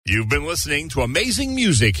You've been listening to amazing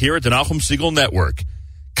music here at the Nachum Segal Network.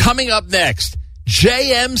 Coming up next,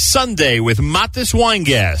 JM Sunday with Matis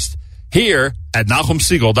Weingast here at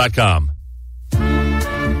NachumSegal.com.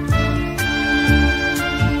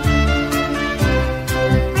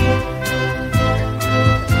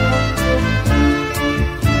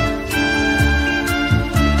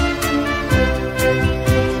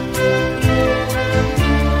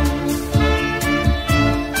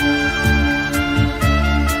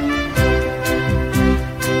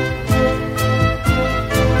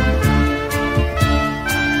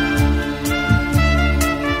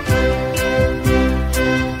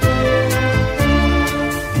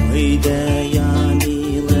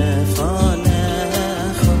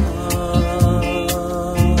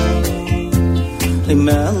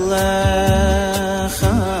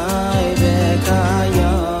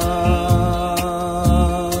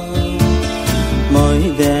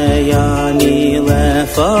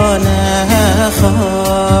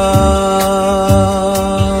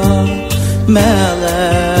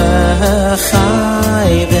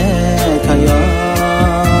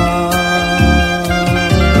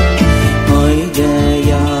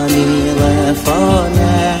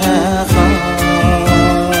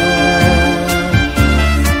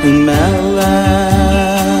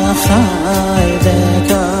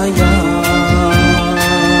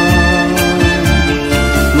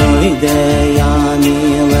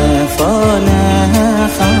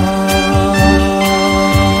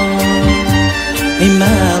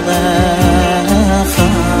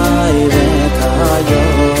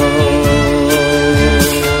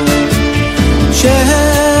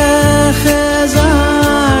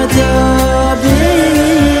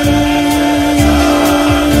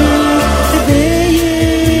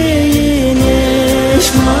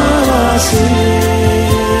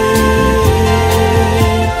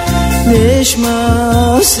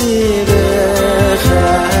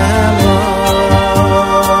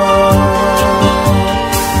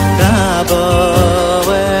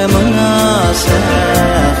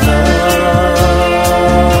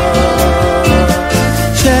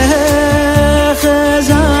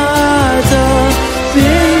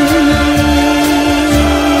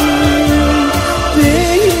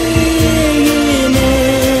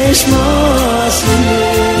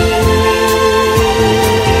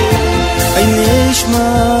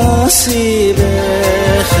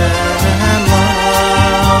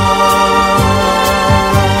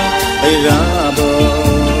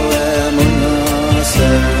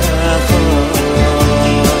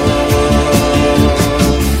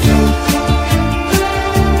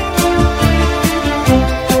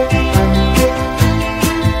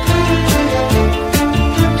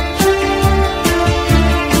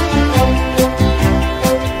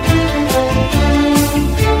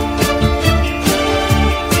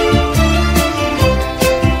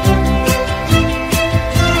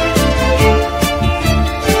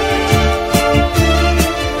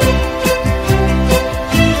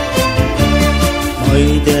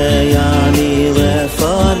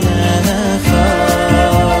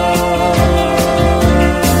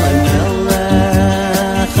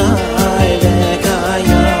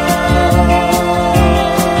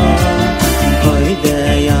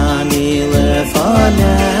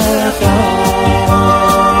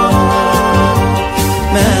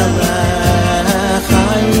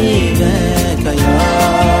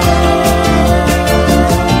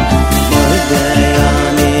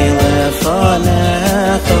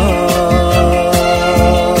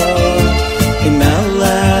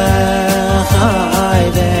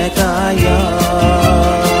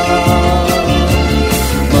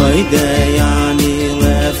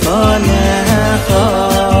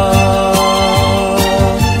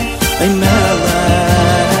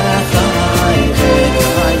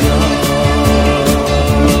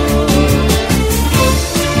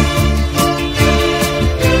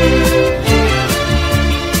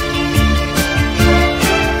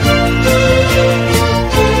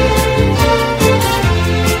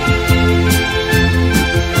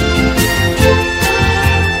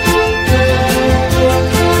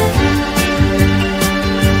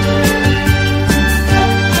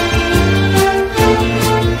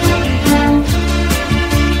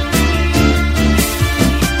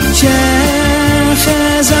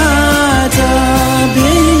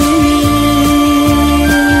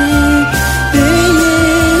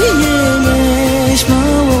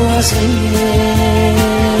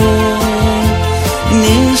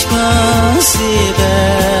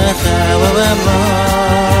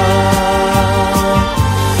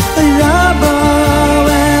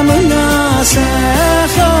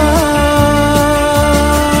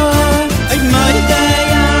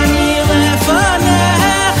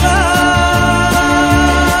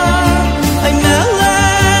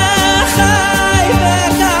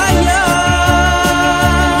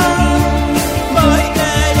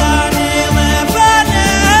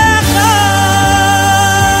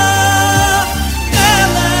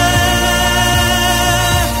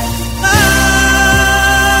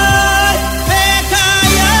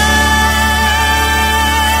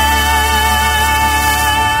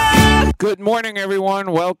 morning,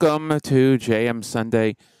 everyone. Welcome to JM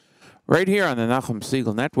Sunday, right here on the Nachum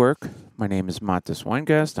Segal Network. My name is Matis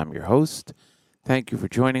Weingast. I'm your host. Thank you for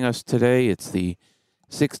joining us today. It's the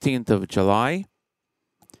 16th of July,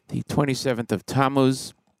 the 27th of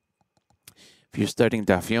Tammuz. If you're studying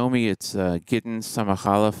Daf Yomi, it's Gittin Samach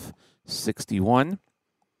Aleph 61.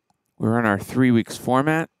 We're on our 3 weeks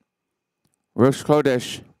format. Rosh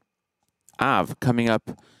Chodesh Av coming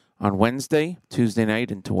up on Wednesday, Tuesday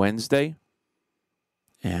night into Wednesday.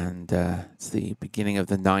 And it's the beginning of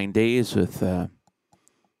the 9 days with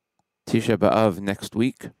Tisha B'Av next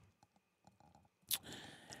week.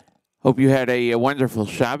 Hope you had a wonderful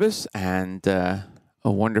Shabbos and a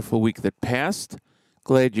wonderful week that passed.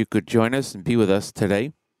 Glad you could join us and be with us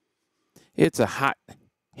today. It's a hot,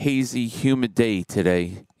 hazy, humid day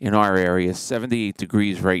today in our area. 78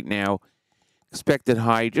 degrees right now. Expected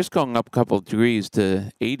high just going up a couple of degrees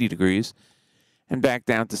to 80 degrees and back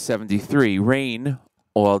down to 73. Rain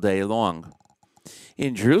all day long.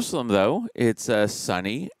 In Jerusalem, though, it's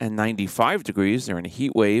sunny and 95 degrees. They're in a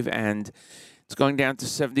heat wave, and it's going down to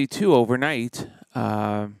 72 overnight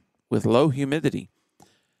with low humidity.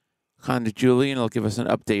 Khanda Julian will give us an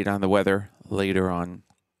update on the weather later on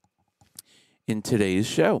in today's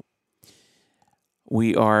show.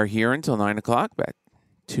 We are here until 9 o'clock, about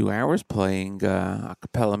 2 hours, playing a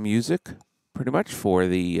cappella music pretty much for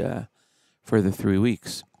the 3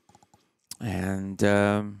 weeks. And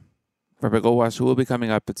Rabbi Goldwasser will be coming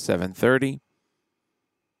up at 7:30.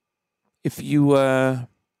 If you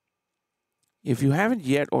haven't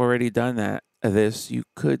yet already done this, you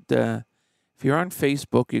could, if you're on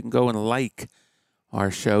Facebook, you can go and like our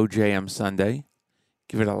show, JM Sunday.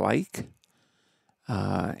 Give it a like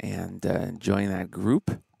and join that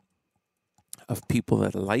group of people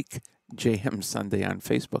that like JM Sunday on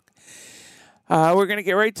Facebook. We're going to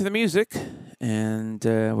get right to the music, and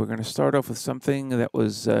we're going to start off with something that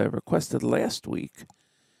was requested last week.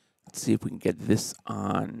 Let's see if we can get this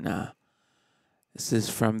on. This is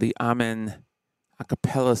from the Amen A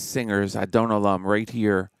Cappella Singers, Adon Olam, right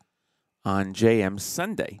here on JM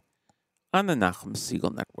Sunday on the Nachum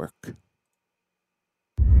Segal Network.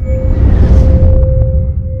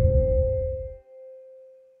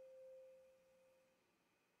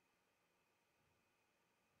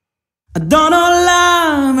 Adon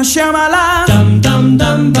Olam Hashem Alam Dam dam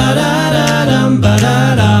dam ba-da-da-dam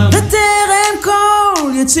ba-da-dam בטרם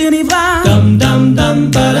כל יציר נברא Dam dam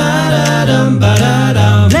dam ba-da-da-dam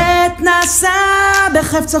ba-da-dam לעת נעשה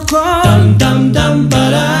בחפצו כל Dam dam dam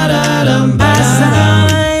ba-da-da-dam ba-da-dam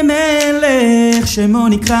אזי מלך שמו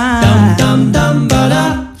נקרא Dam dam dam ba-da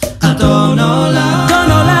Adon Olam Adon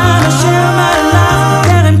Olam Hashem Alam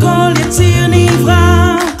בטרם כל יציר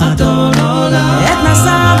נברא Adon Olam לעת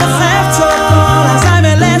נעשה בחפצו כל אזי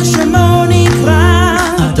מלך שמו נקרא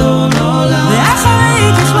אדון עולם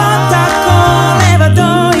ואחרי ככלות הכל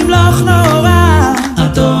לבדו ימלוך נורא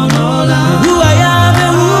אדון עולם הוא היה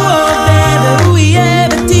והוא עודה והוא יהיה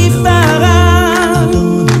בתפארה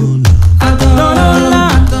אדון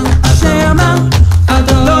עולם אשר מלך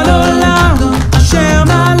אדון עולם אשר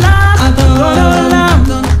מלך אדון עולם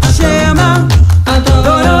אשר מלך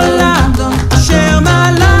אדון עולם אשר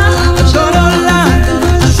מלך אדון עולם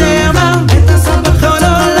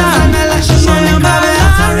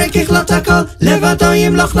ככלות הכל לבדו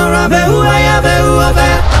ימלוך נורא והוא היה והוא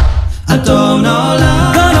עובד אדון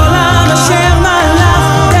עולם אדון עולם אשר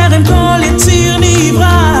מלך טרם כל יציר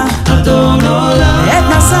נברא אדון עולם עת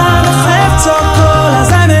נעשה בחפצו כל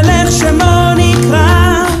אזי מלך שמו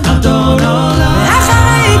נקרא אדון עולם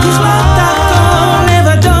ואחרי ככלות הכל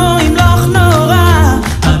לבדו ימלוך נורא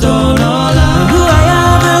אדון עולם והוא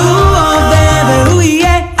היה והוא עובד והוא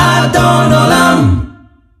יהיה אדון עולם.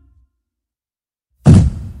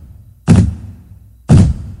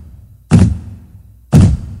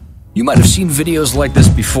 You might have seen videos like this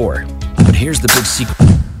before, but here's the big secret.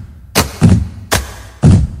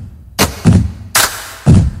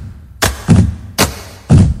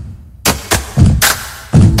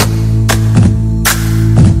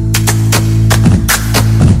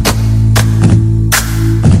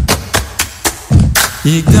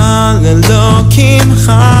 יגדל אלוקים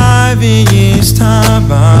חי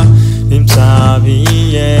ויסתבח נמצא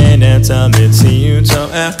ויין את המציאותו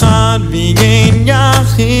אחד ויין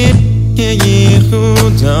יחיד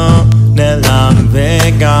כייחודו נעלם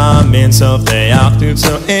וגם אינסוף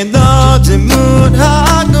לאחדותו אין לו דמות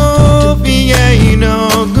הגוף ויינו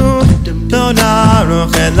גוף לא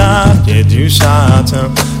נערוך אליו קדושתו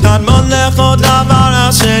קדמון לכל דבר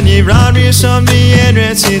אשר נברא ראשון ויין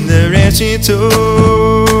רצית לראשיתו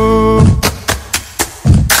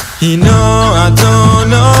הינו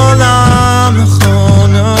אדון עולם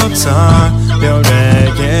מכונותיו יורה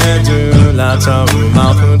גדולתו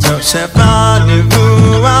ומלכותו שפע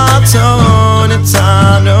נבואתו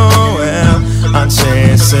נתנו אל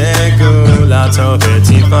אנשי סגולתו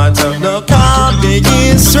ותפארתו לא קם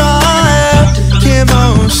בישראל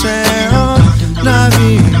כמו שעוד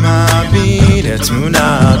נביא מעביד את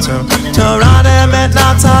תמונתו תורת אמת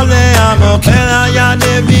נתן לעמו כן היה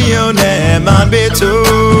נביאו נאמן ביתו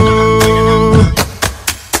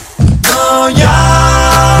לא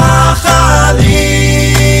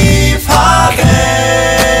יחליף האל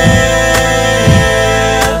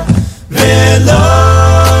ולא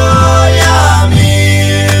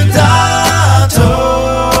ימיר דעתו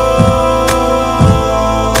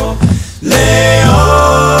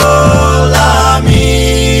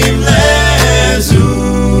לעולמים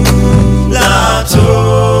לזולתו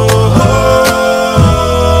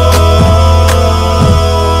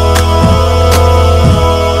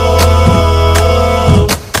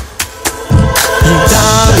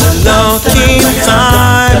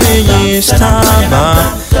ישתבח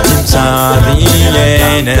נמצא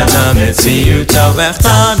ויין את המציאותו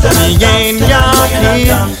אחד ויין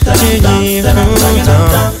יחיד כייחודו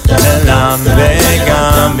עולם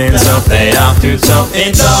וגם בין סוף לאחדותו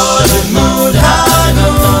איתו דמות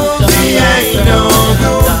הגוף ויינו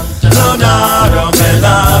לא נערוך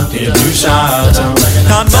אליו קדושתו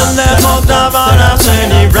כמון לכל דבר אשר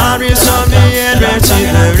נברא ראשון ויין ראשית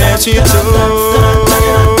לראשיתו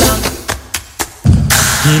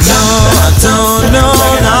הינו אדון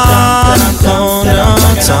עולם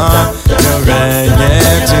מכונותיו יורה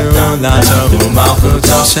גדולתו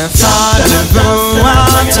ומלכותו שפע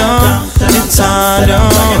נבואתו נתנו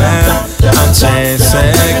אל אנשי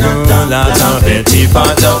סגולתו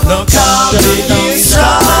ותפארתו לא קם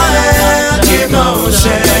בישראל כמו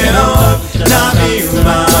שעוד נביא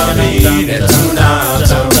ומעביד את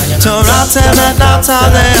תמונתו תורת אמת נתן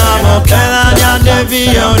לעמו כן היה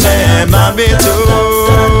נביאו נאמן ביתו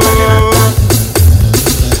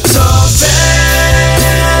צופה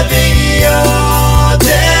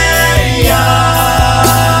ויודע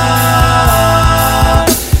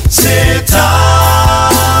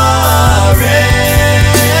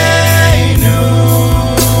סתרנו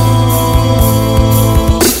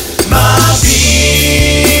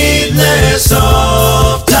מעביד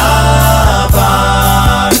לסוף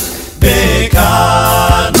דבר בקדמתו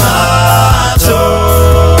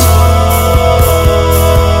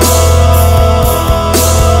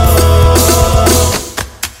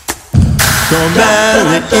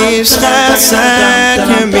גומל לאיש חסד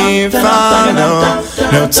כמפעלו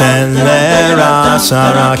נותן לרשע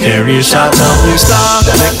רק כרישתו יסלח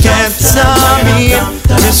לקץ תמיד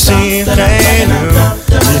משיחנו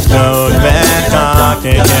לפקוד בך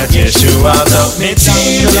כגת ישועתו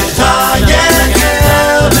מתים לחייל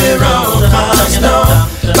ברוך חסדו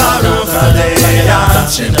ברוך הדיין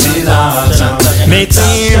שם תהילתו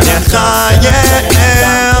מתים לחייל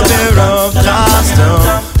ברוך חסדו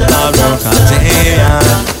ברוך הדיין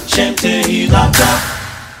שם תהילתו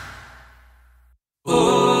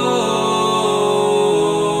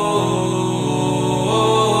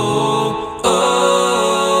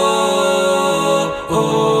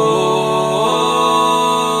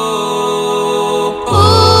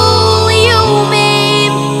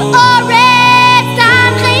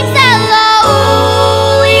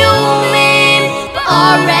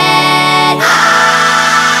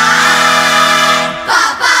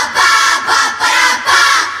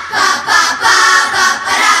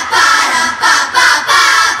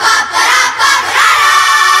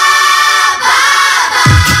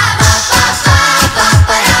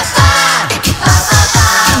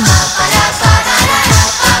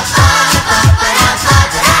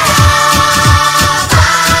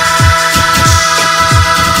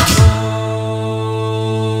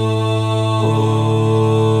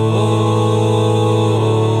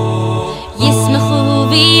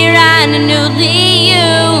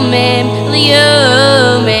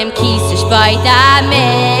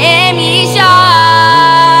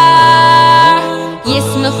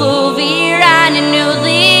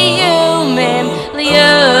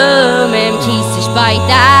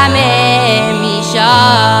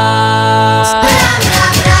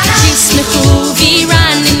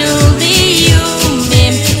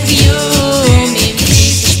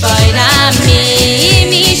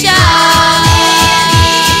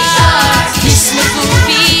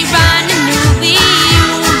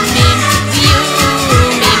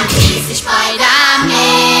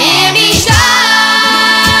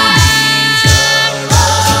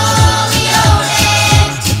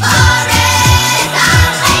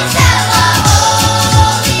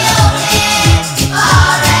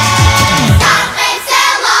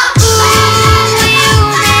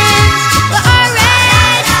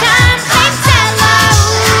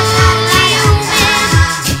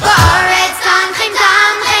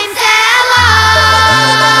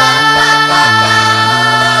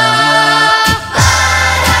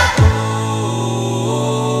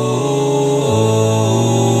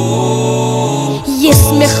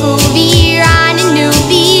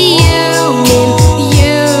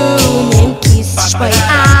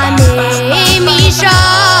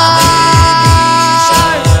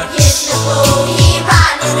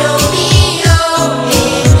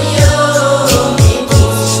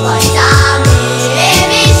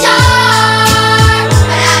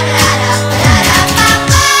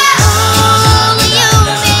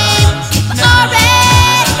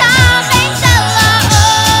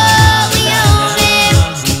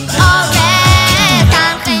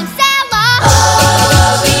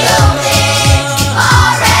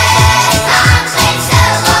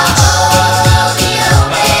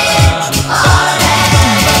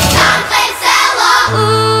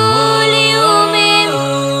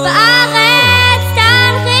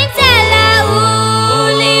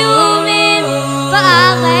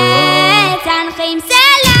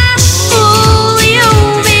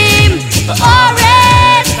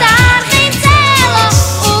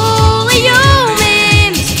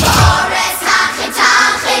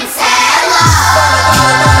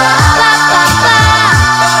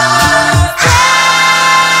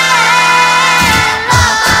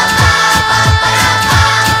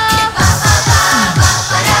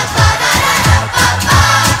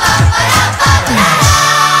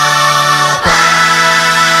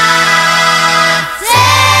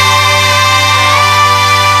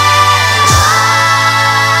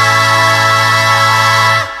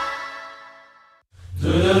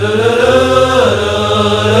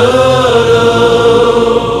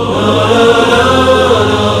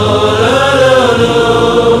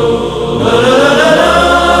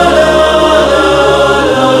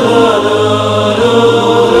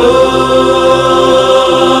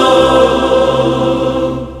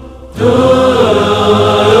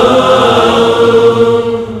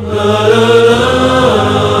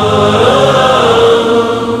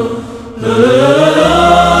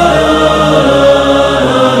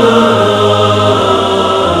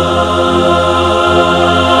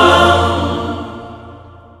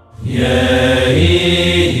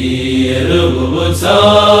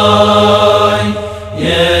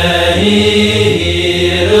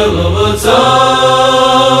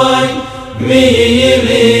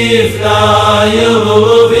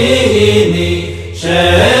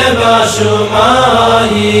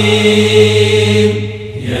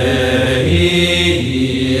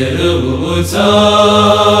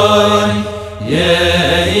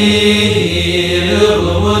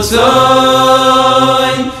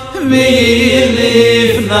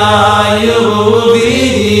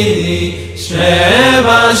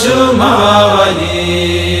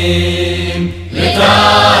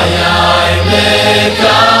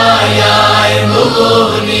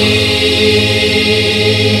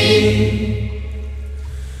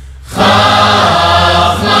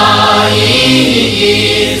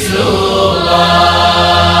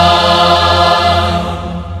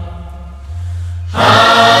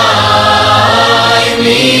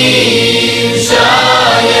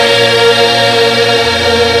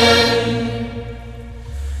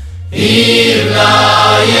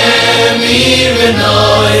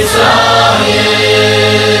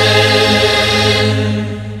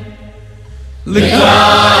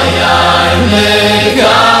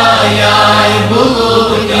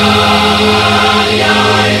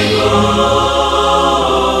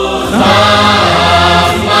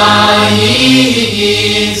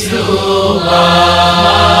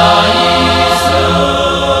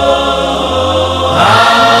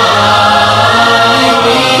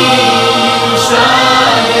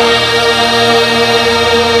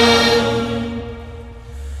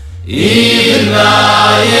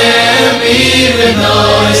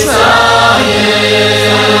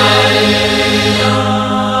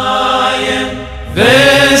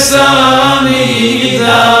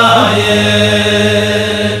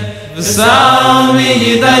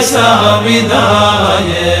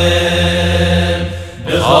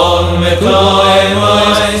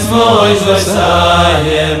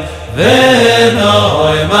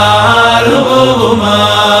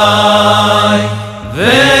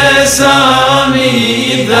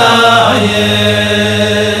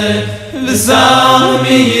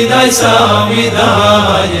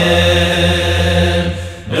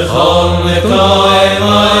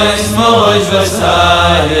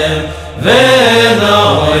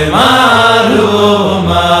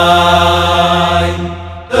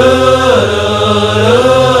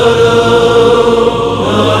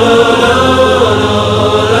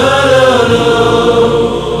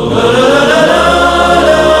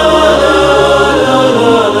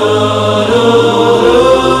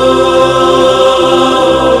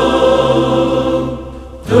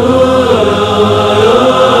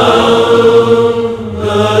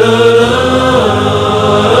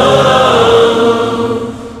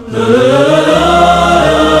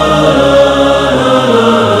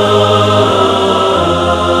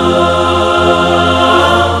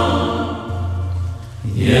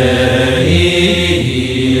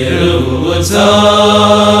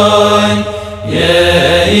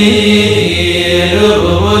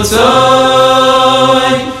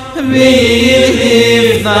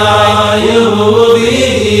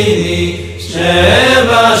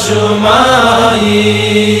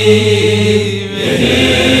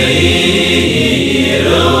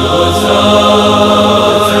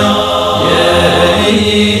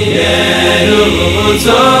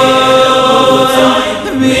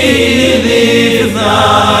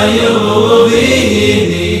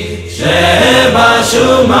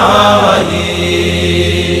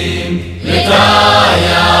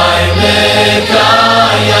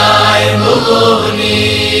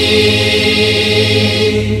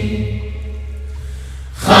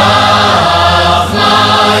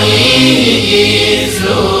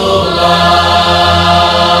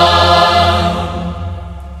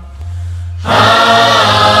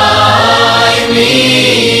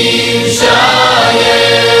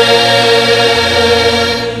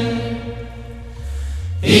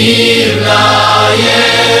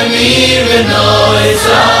Irayem, Irvenoy,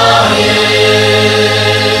 Zayem.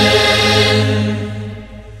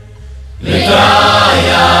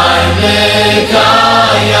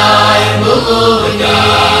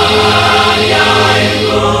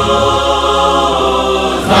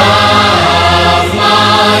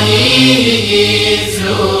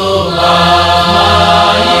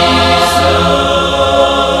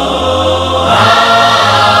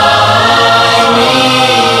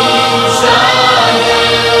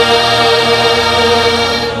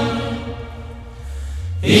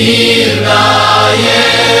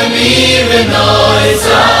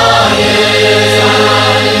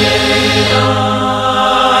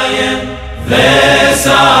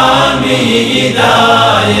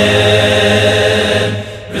 dayen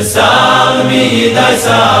V'sal midai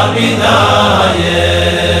sal midayen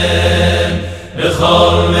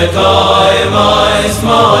B'chol mekoi mois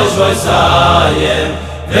mois voisayem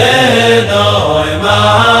V'doi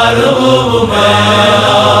maru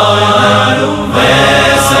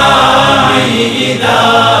V'sal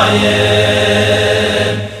midayen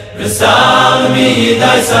V'sal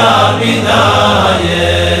midai sal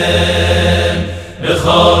midayen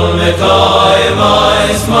B'chol mekoi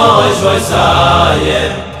mois mois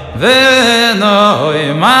voisayem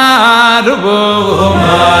V'noi maru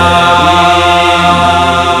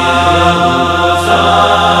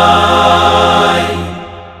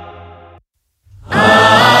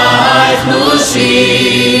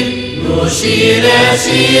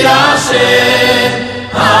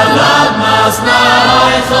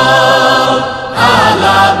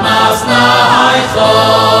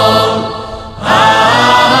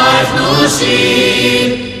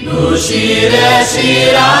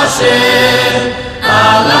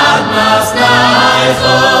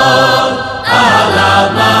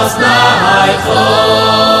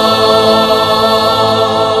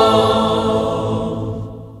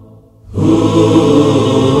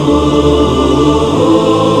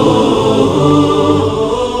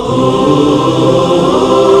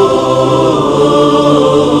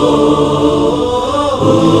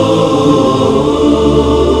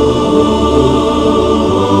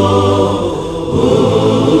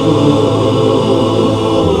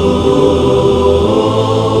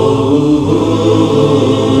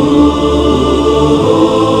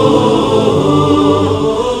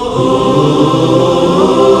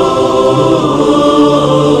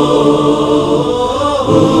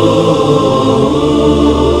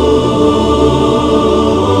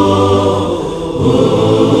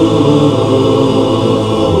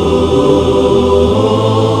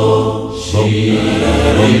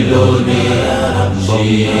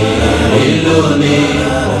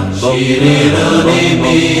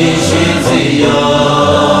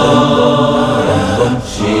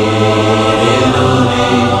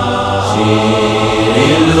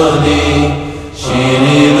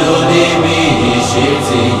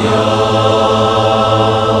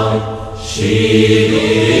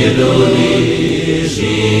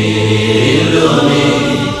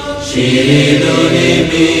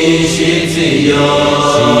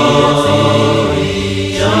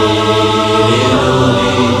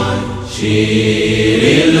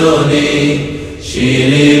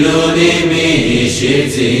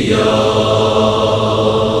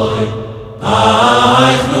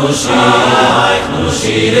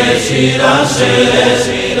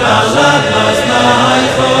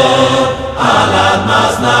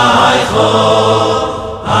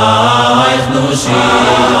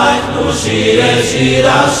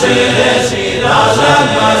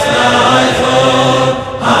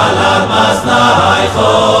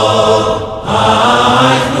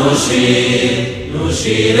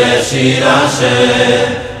Shir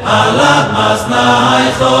Hashem, Alad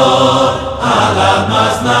Masnaichol, Alad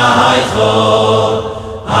Masnaichol.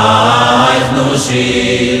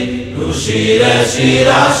 Nu shir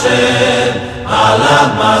Hashem,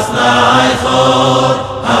 Alad Masnaichol,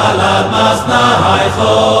 Alad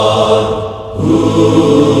Masnaichol.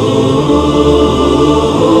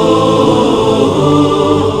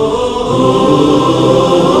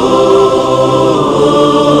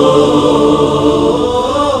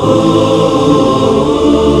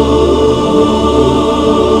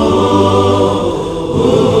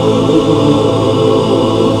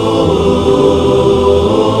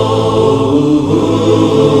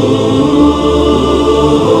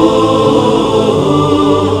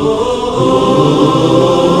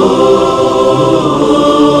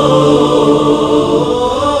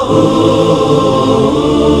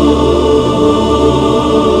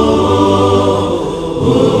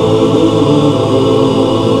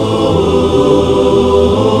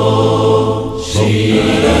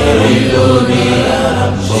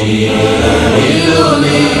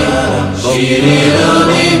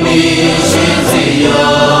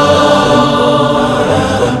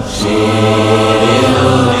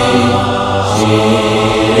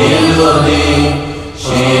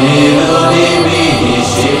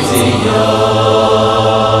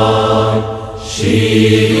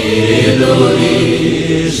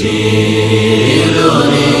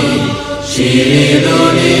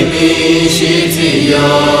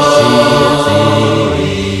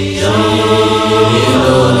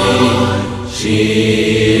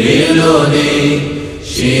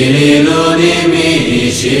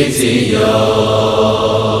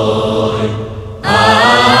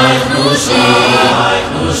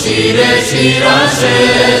 shir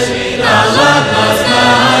Hashem, alad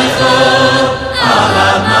maznaycho,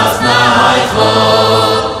 alad maznaycho.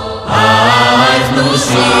 Aychnu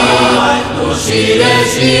shir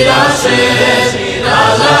Hashem,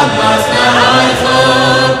 alad maznaycho,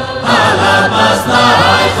 alad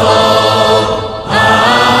maznaycho.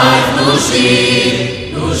 Aychnu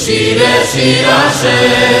shir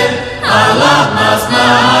Hashem, alad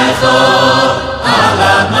maznaycho,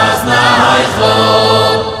 alad maznaycho.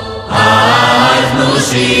 Aychnu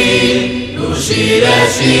shir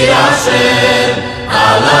Hashem,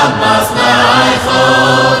 alad maznaycho,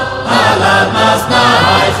 alad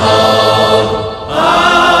maznaycho.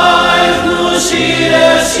 Aychnu shir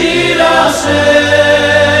Hashem,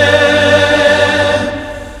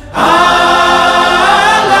 alad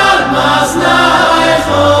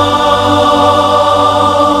maznaycho.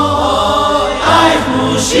 Aychnu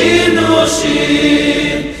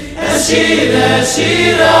shir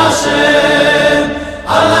Hashem,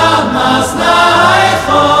 alad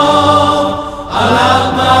maznaycho, alad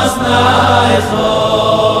maznaycho.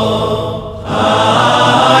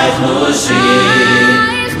 Aychnu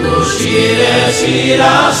shir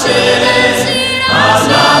Hashem,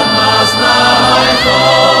 alad maznaycho,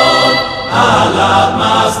 alad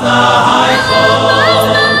maznaycho.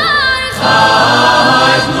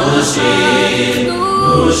 Aychnu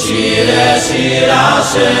shir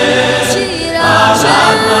Hashem,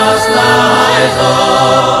 alad maznaycho,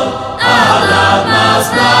 alad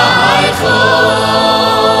maznaycho.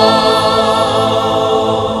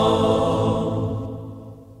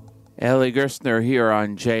 Ellie Gerstner here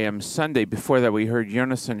on JM Sunday. Before that, we heard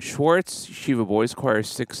Yonason Schwartz, Yeshiva Boys Choir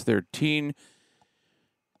 613.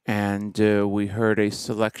 And we heard a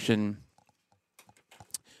selection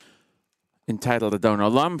entitled Adon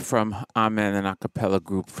Olam from Amen, an a cappella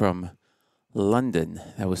group from London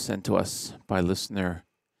that was sent to us by listener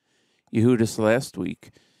Yehudis last week.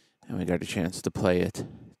 And we got a chance to play it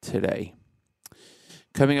today.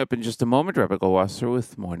 Coming up in just a moment, Rabbi Goldwasser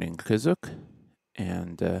with Morning Chizuk.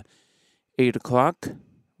 And 8 o'clock,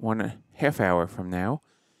 1.5 hour from now,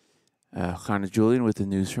 Chana Julian with the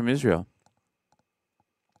news from Israel.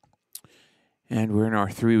 And we're in our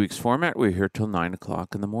 3 weeks format. We're here till 9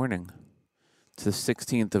 o'clock in the morning. It's the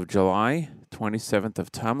 16th of July, 27th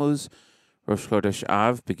of Tammuz. Rosh Chodesh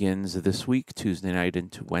Av begins this week, Tuesday night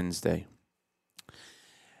into Wednesday.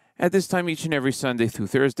 At this time, each and every Sunday through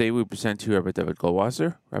Thursday, we present to you Rabbi Dovid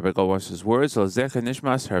Goldwasser. Rabbi Goldwasser's words, L'zecha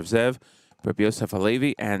nishmas Harvzev, Rabbi Yosef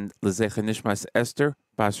Halevi, and L'zecha nishmas Esther,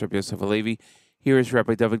 Bas Rabbi Yosef Halevi. Here is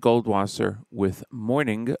Rabbi Dovid Goldwasser with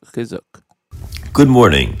Morning Chizuk. Good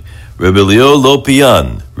morning. Rabbi Leo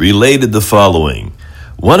Lopian related the following.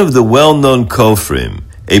 One of the well-known Kofrim,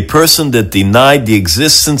 a person that denied the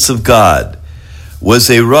existence of God, was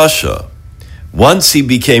a Rasha. Once he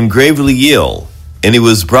became gravely ill, and he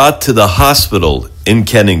was brought to the hospital in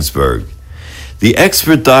Kenningsburg. The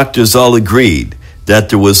expert doctors all agreed that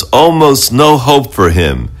there was almost no hope for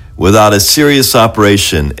him without a serious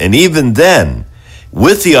operation, and even then,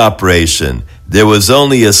 with the operation, there was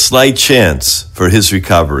only a slight chance for his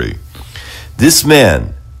recovery. This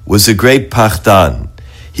man was a great pachtan.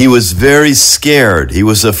 He was very scared. He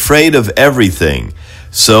was afraid of everything,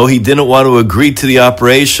 so he didn't want to agree to the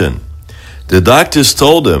operation. The doctors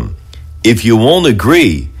told him, if you won't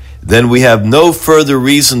agree, then we have no further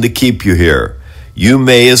reason to keep you here. You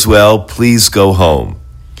may as well please go home.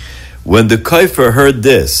 When the kofer heard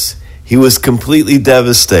this, he was completely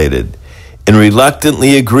devastated and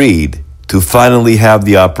reluctantly agreed to finally have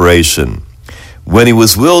the operation. When he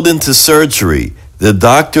was wheeled into surgery, the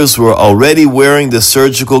doctors were already wearing the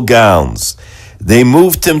surgical gowns. They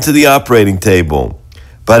moved him to the operating table,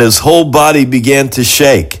 but his whole body began to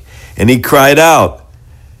shake, and he cried out,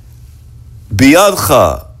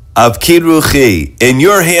 Biyadcha, Avkid Ruchi, in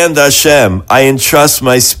your hand, Hashem, I entrust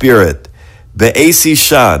my spirit. Be'esi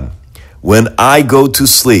Shan, when I go to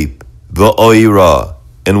sleep, Ve'oira,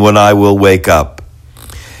 and when I will wake up.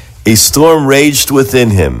 A storm raged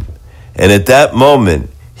within him, and at that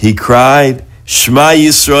moment he cried, Shema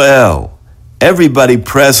Yisrael. Everybody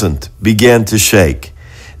present began to shake.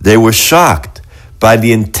 They were shocked by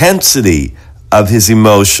the intensity of his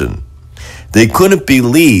emotion. They couldn't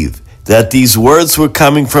believe that these words were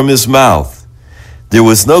coming from his mouth. There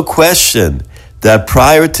was no question that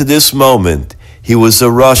prior to this moment, he was a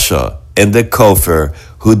Rasha and a Kofar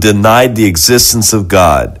who denied the existence of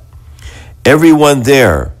God. Everyone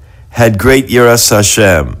there had great Yiras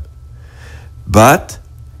Hashem. But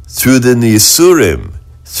through the Nisurim,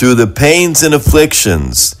 through the pains and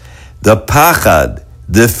afflictions, the Pachad,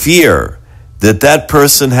 the fear that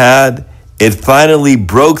person had, it finally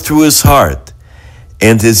broke through his heart,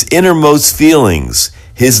 and his innermost feelings,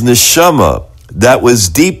 his neshama, that was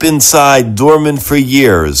deep inside, dormant for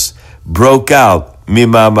years, broke out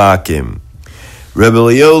mimamakim.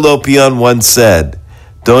 Rabbi Lopian once said,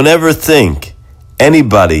 "Don't ever think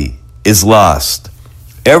anybody is lost.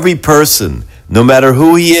 Every person, no matter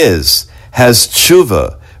who he is, has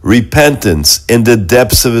tshuva, repentance, in the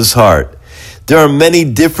depths of his heart. There are many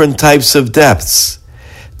different types of depths.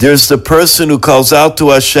 There's the person who calls out to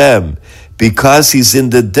Hashem because he's in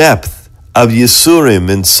the depth of Yisurim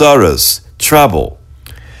and Saras, trouble.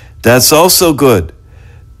 That's also good,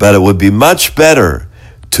 but it would be much better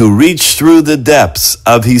to reach through the depths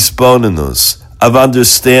of Hisbonenus, of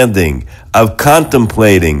understanding, of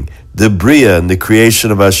contemplating the Bria and the creation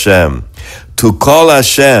of Hashem, to call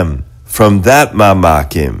Hashem from that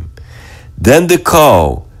mamakim. Then the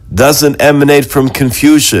call doesn't emanate from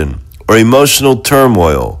confusion or emotional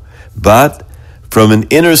turmoil, but from an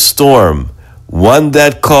inner storm, one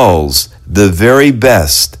that calls the very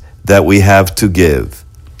best that we have to give."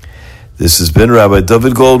 This has been Rabbi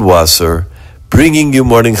Dovid Goldwasser, bringing you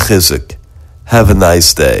Morning Chizuk. Have a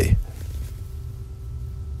nice day.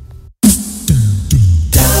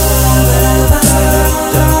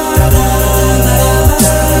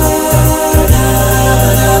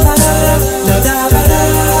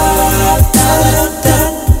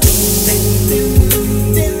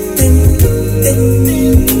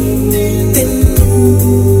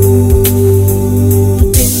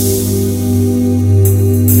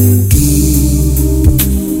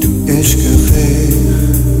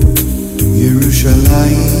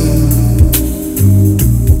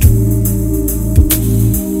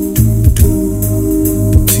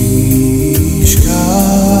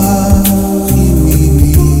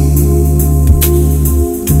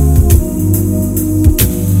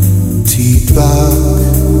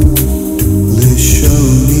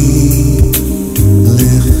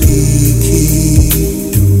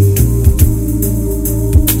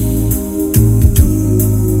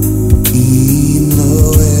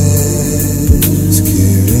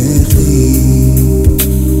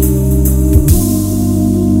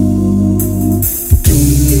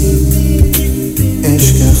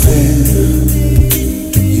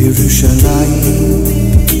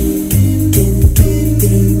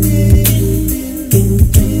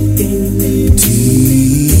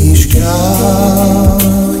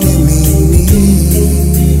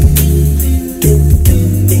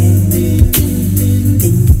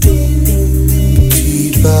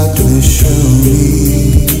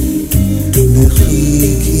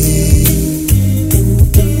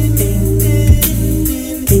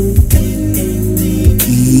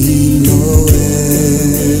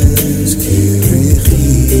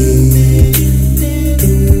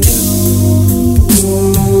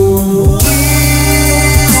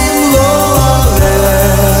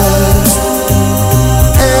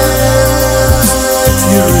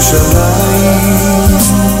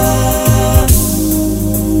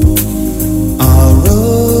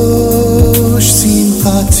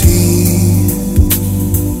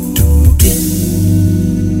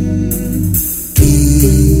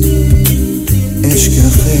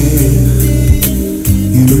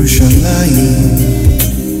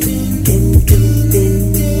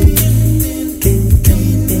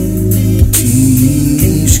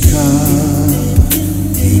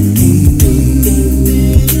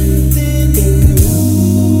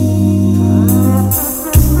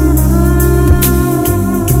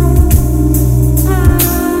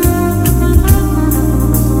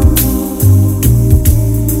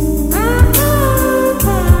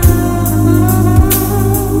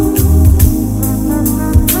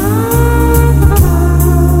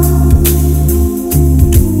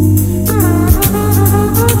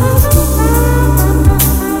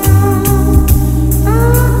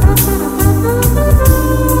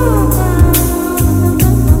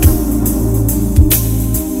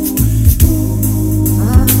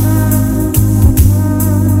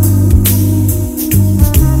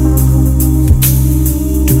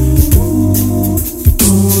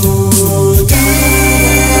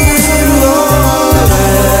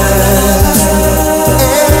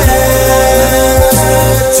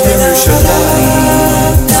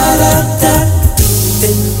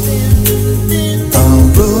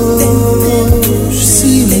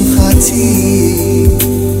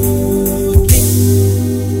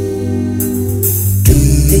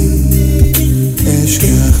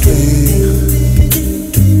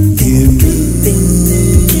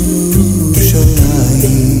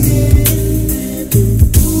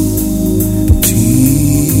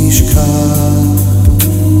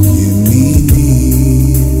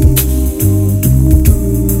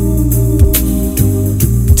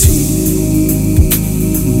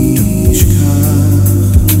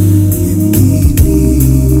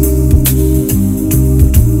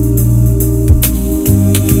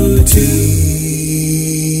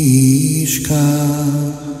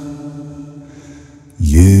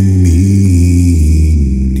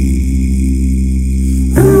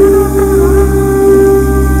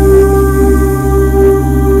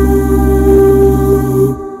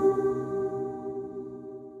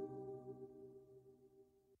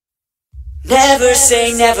 never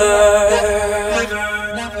say never.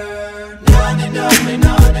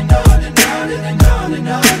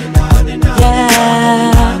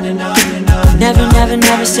 Yeah, never, never,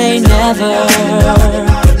 never say never.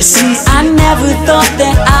 See, I never thought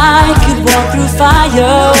that I could walk through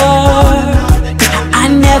fire. I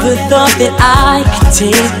never thought that I could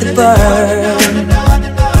take the burn.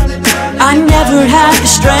 I never had the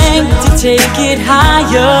strength to take it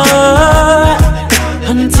higher,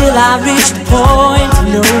 until I reached the point of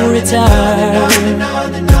no return,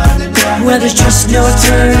 where there's just no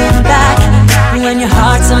turning back. When your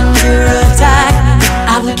heart's under attack,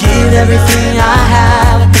 I will give everything I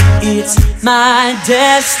have. It's my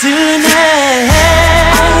destiny.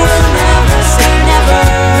 I will never say never.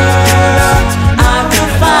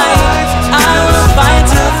 I will fight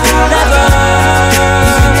till forever.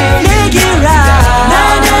 Make it right.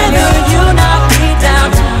 Never you knock me down.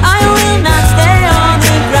 I will not stay on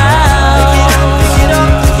the ground. Pick it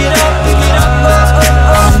up, pick it up, pick it up.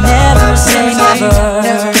 I'll never say never.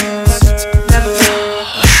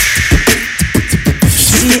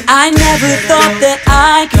 See, I never thought that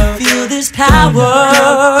I could feel this power.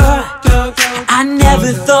 I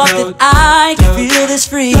never thought that I could feel this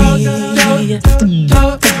free.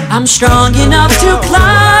 I'm strong enough to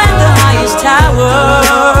climb the highest tower,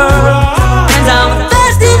 and I'm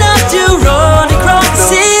fast enough to run across the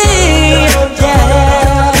sea.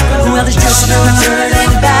 Yeah, well, there's just no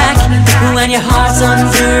turning back. When your heart's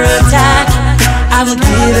under attack, I will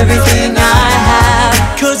give everything I have,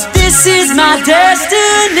 'cause this is my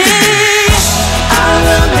destiny. I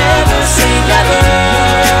will never say never.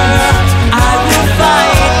 I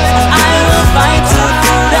will fight till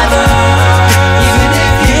forever. Even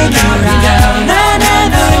if you knock me down,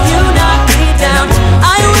 whenever you knock me down,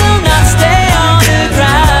 I will not stay on the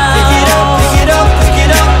ground. Pick it up, pick it up, pick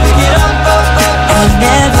it up, pick it up. I'll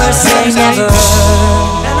never say never.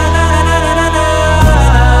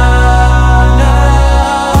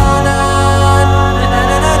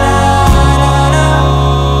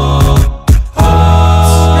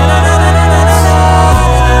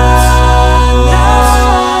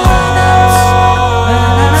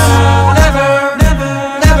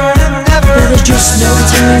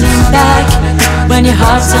 When your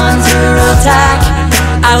heart's under attack,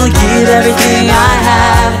 I will give everything I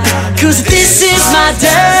have, 'cause this is my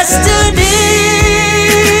destiny.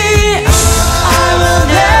 I will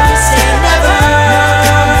never say never.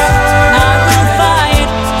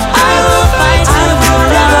 I will fight till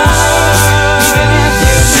forever.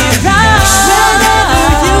 Whenever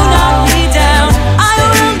you knock me down, I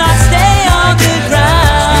will not stay on the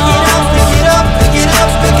ground. Pick it up, pick it up, pick it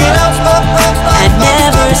up, pick it up, and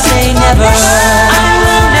never say never.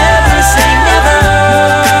 Never, never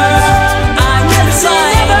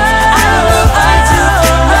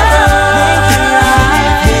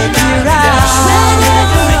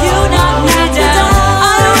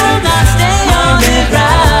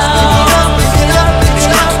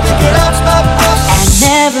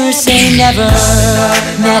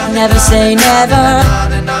say never.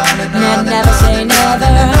 Never say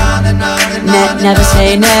never. Never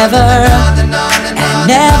say never. And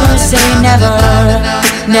never say never.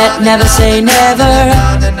 Never say never.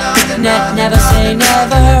 Never say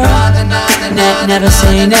never. Never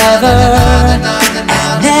say never.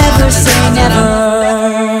 And never say never.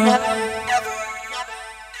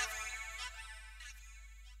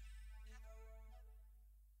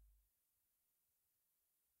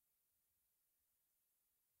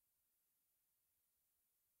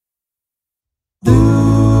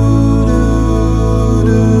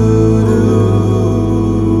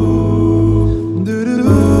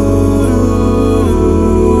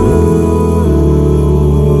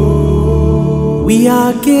 We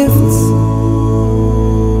are gifts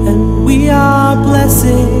and we are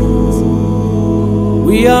blessings.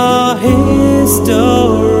 We are history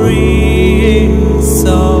in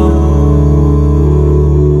song.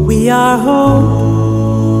 We are hope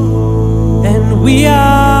and we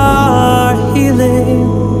are healing.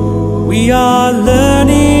 We are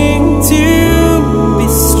learning to be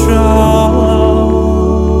strong.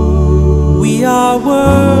 We are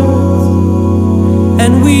words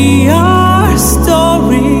and we are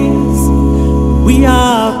stories. We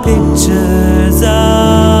are pictures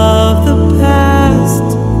of the past.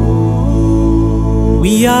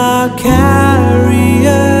 We are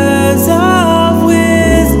carriers of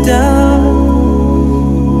wisdom,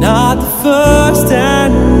 not the first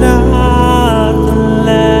and not the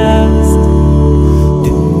last.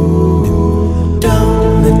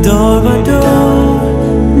 Medor vador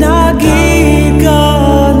nagid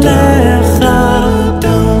golecha.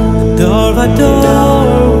 Medor vador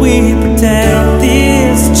we protect the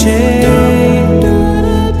chain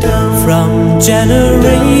from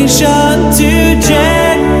generation to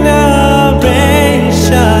generation,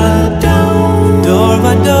 door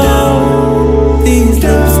by door, these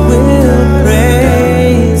lips will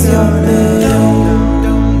praise your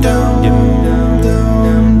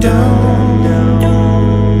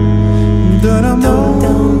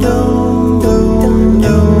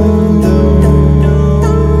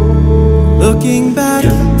Looking back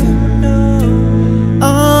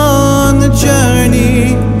on the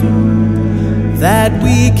journey that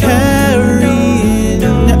we carry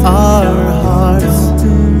in our hearts,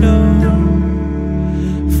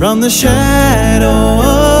 from the shadow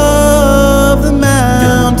of the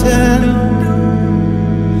mountain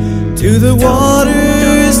to the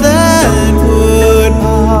waters that would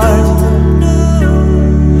part.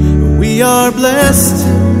 We are blessed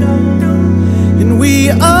and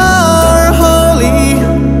we are holy.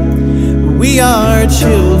 We are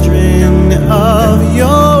children of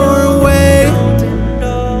your way,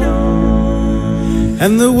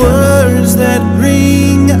 and the words that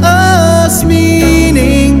bring us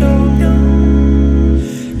meaning,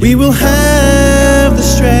 we will have the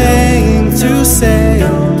strength to say.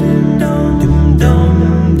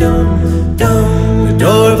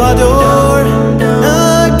 Dor vador,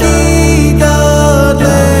 nagi God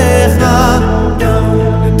lecha.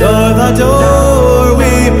 Dor vador,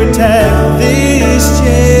 we protect this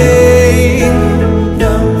chain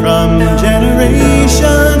from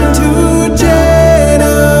generation to generation.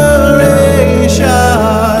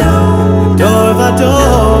 Dor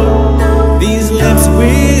vador, these lips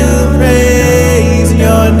will praise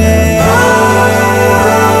your name.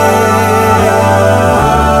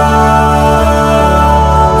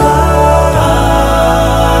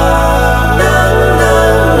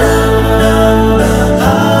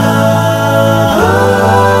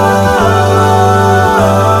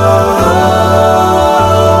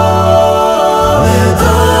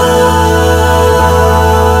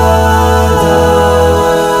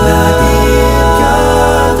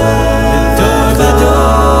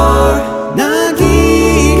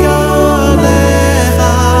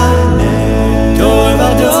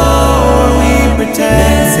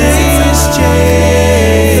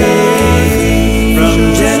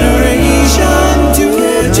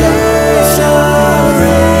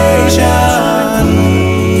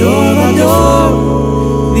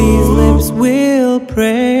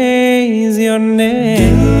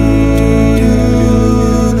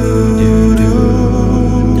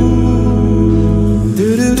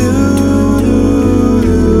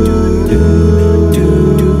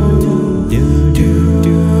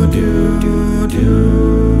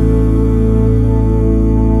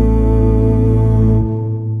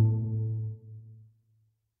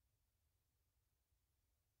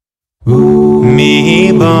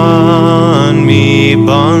 Mi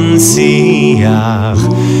bon siach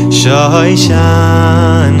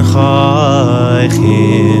shoyshan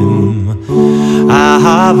choichim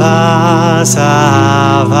Ahavas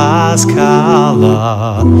kala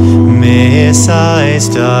mesais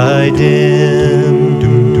doidim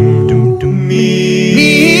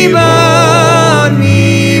Mi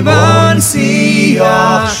bon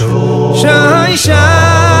siach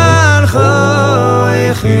shoyshan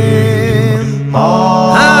choichim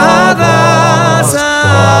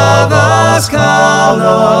Havas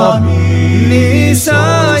kala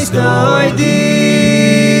misais doidim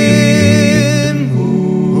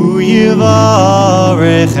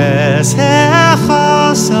Uyevarech es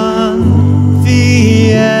hechasan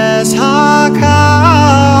v'es hakalam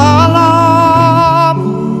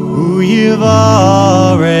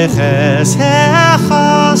Uyevarech es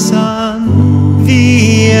hechasan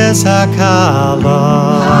v'es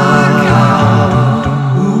hakalam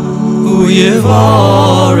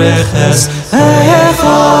Uyevarech es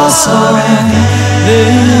hechasan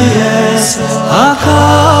v'es hakalam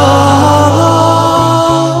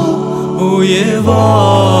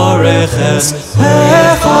Uyevarech es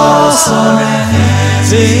hechasan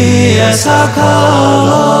v'es hakalam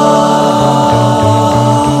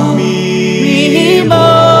Mi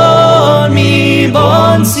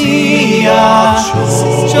bon siach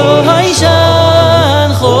shoyshan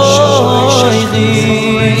choichim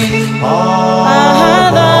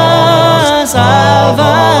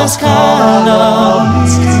Ahavas kala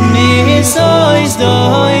misais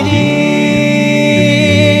doidim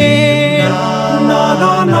Na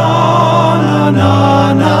na na na na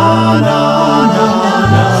na na na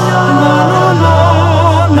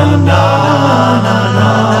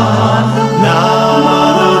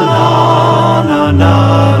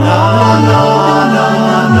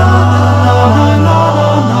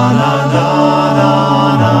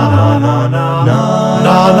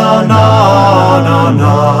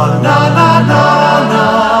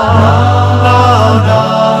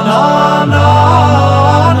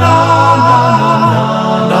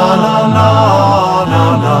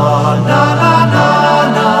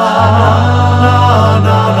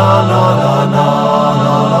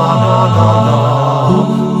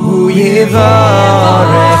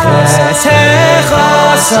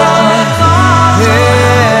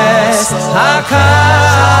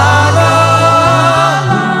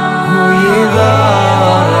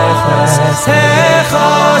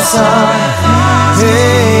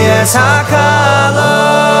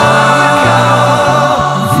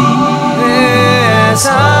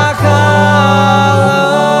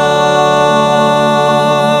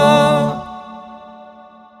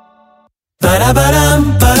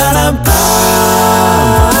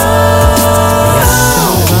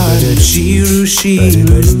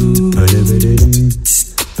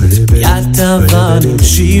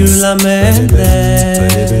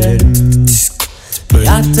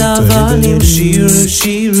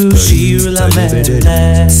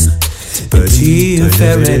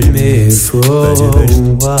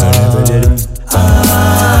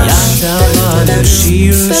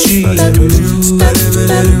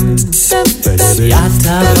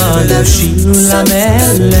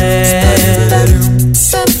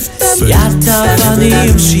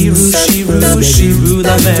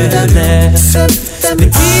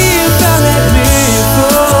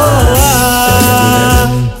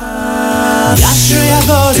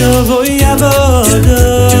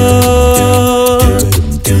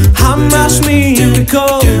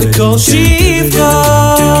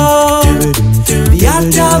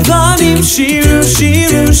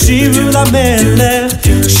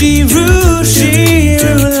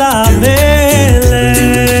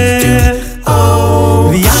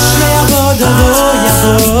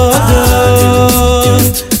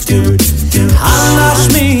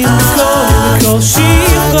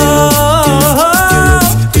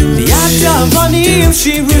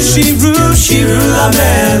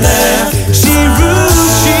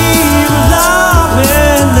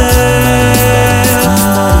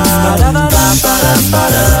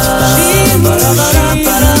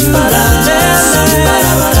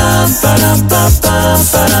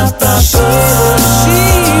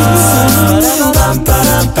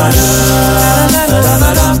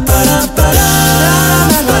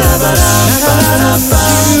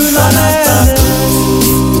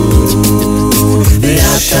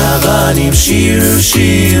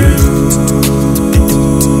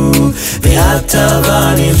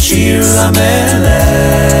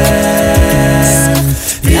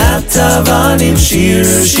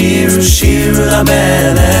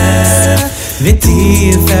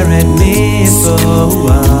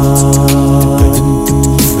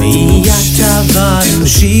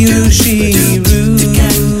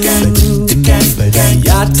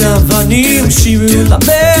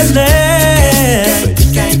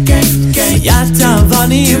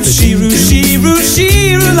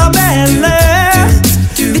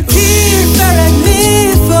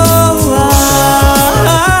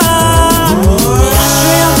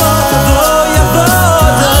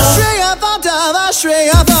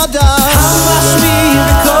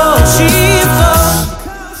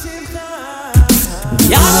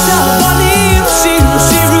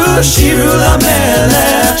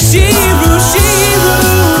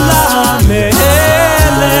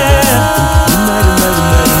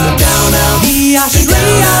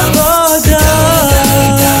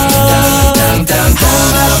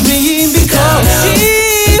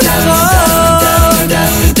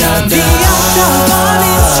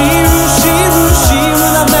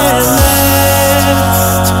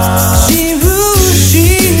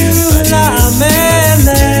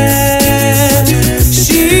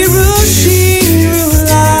Shiru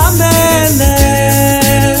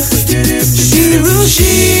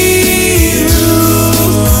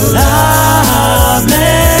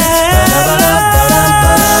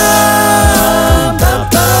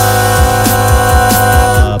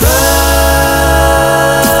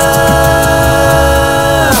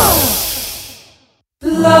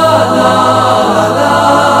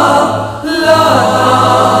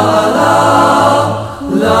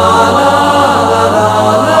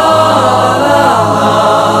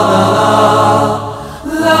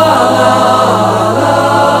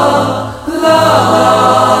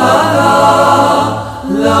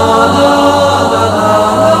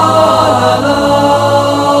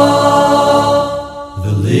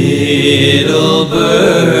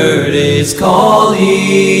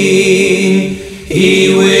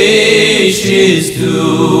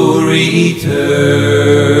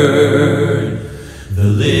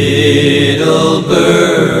little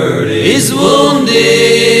bird is wounded.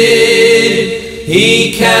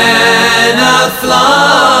 He cannot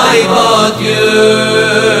fly but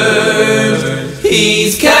yours.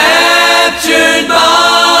 He's captured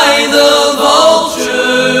by the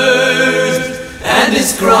vultures and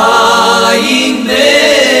is crying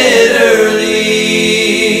bitterly.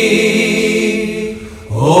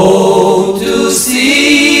 Oh, to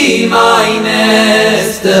see my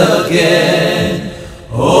nest again.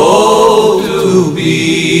 Oh, to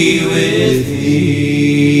be with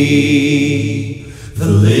thee. The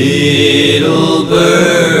little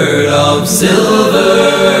bird of silver,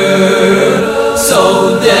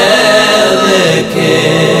 so delicate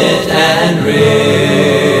and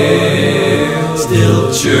rare,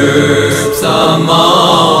 still chirps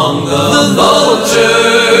among the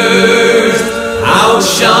vultures,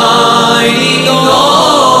 outshining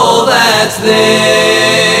all that's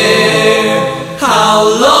there. How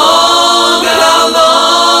long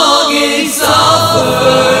it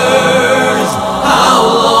suffers, how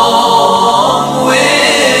long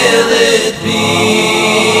will it be?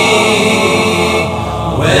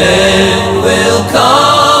 When will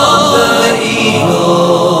come the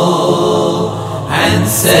eagle and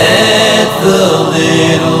set the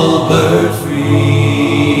little bird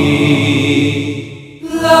free?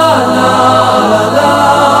 La la la la,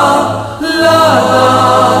 la la la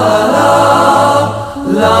la,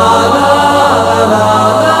 la la la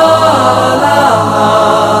la la,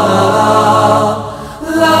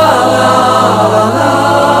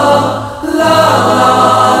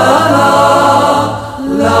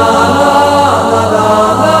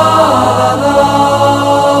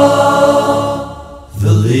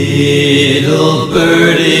 the little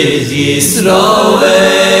bird is Yisrael,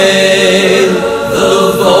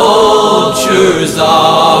 the vultures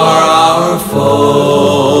are our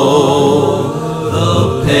foe.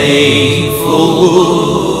 The painful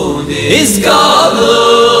wound is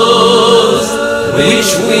godless, which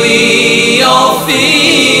we all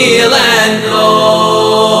feel and know.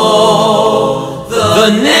 The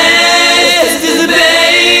nest is the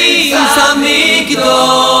base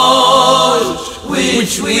Hamikdash,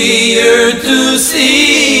 which we yearn to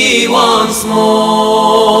see once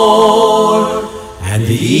more. And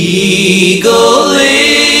the eagle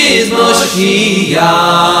is Mashiach,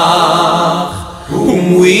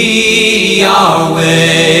 whom we are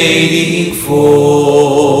waiting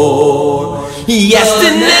for. Yes,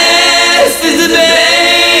 the nest is the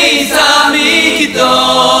base Hamikdash,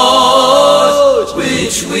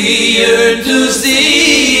 which we yearn to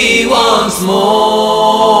see once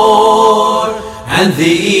more. And the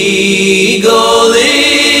eagle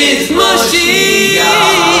is Mashiach,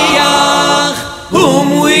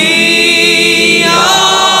 whom we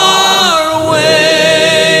are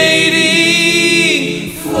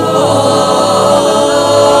waiting for.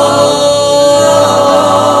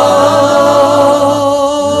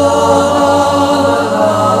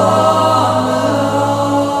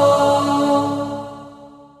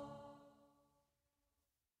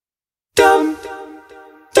 Dum,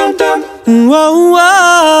 dum, dum, whoa,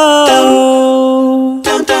 whoa,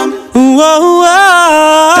 dum, dum, whoa,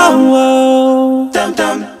 whoa, dum,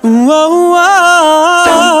 dum, whoa,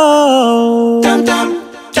 whoa, dum, dum,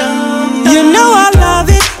 dum. You know I love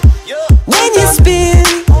it when you spin,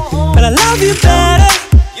 but I love you better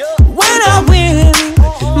when I win.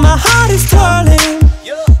 My heart is twirling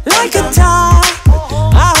like a top.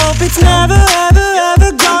 I hope it's never, ever,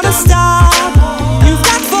 ever gonna stop. You've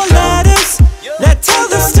got 4 letters that tell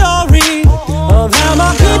the story of how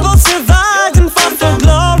my people survived and fought for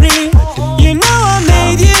glory. You know I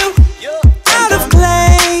made you out of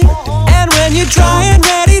clay, and when you're dry and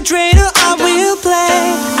ready, Dreidel, I will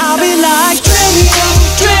play. I'll be like Dreidel,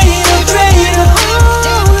 Dreidel, Dreidel,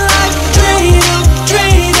 like Dreidel,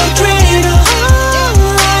 Dreidel, Dreidel,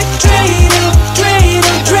 like Dreidel,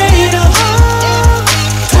 Dreidel, Dreidel,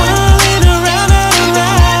 twirling around and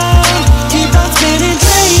around, keep on spinning.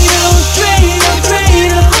 Dreidel, Dreidel,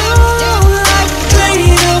 Dreidel, like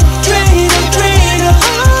Dreidel, Dreidel, Dreidel,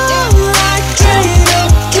 like Dreidel,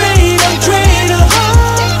 Dreidel, Dreidel.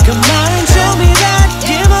 Come on and show me that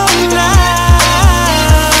give-up now.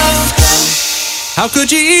 How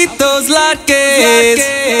could you eat those latkes?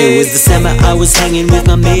 It was December, I was hanging with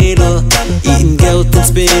my middle, eating gelt and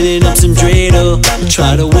spinning up some dreidel.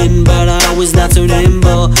 Tried to win, but I was not so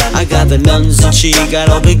nimble. I got the nuns and she got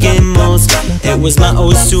all the gimmels. It was my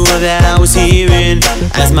old stool that I was hearing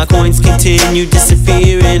as my coins continued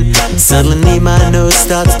disappearing. Suddenly my nose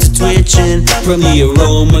starts to twitching from the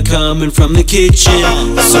aroma coming from the kitchen.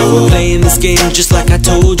 So we're playing this game just like I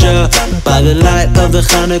told ya, by the light of the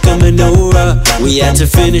Hanukkah menorah. We had to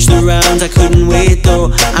finish the rounds, I couldn't wait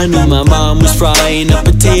though. I knew my mom was frying a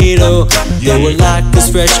potato. They were latkes,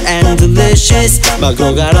 fresh and delicious. My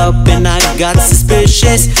girl got up and I got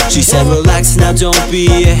suspicious. She said relax now, don't be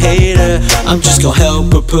a hater. I'm just gonna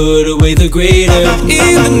help her put away the grater.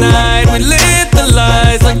 In the night we lit the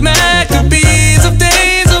lights like Maccabees of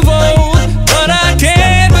days of old. But I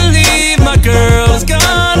can't believe my girl is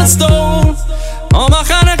gone and stole all my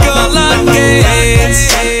Hanukkah latkes.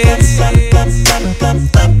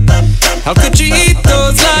 How could you eat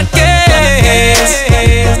those latkes?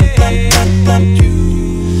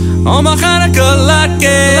 All my Hanukkah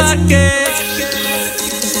latkes.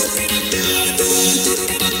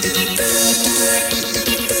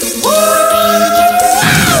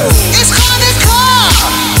 It's Hanukkah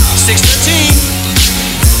 6:13.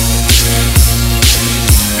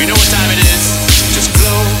 You know what time it is? Just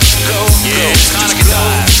glow, glow, yeah, it's Hanukkah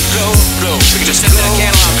time. Glow, glow. We can just set that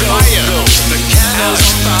candle on fire. The candle's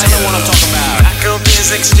on fire. Tell them what I'm talking about.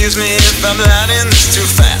 Please excuse me if I'm lighting this too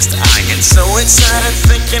fast. I get so excited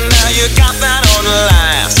thinking now you got that on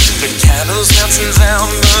last. The candle's melting down,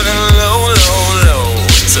 burning low, low, low.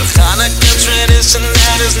 It's a Hanukkah tradition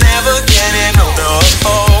that is never getting old.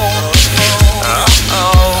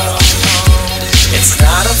 It's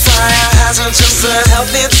not a fire hazard, just a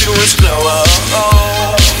healthy Jewish glow.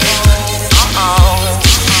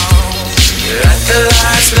 Like the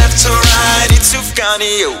lights left to right, it's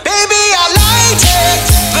Ufgani. Baby, I light it.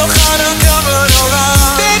 The Hanukkah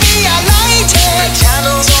menorah. Baby, I light it. The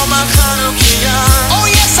candles on my Hanukkah. Oh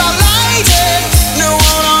yes, I light it. No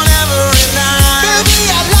one on every night.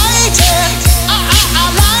 Baby, I light it.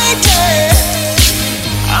 I light it.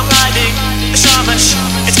 I'm lighting a Shabbos.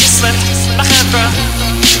 It's Kislev, a Hebra.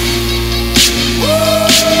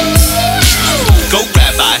 Go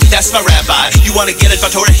rabbi, that's my rabbi. You wanna get it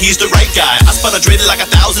by Torah, he's the right guy. I spun a dreidel like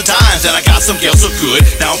 1,000 times, and I got some girls so good,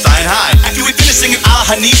 now I'm flying high. After we finish singing Al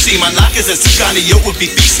Hanisi, my latkes and Sukani would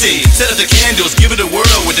be feasting. Set up the candles, give it a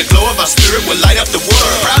whirl, with the glow of our spirit will light up the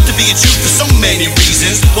world. Proud to be a Jew for so many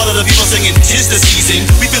reasons. One of the people singing 'tis the season.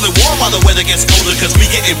 We feeling warm while the weather gets colder, cause we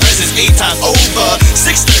getting presents 8 times over.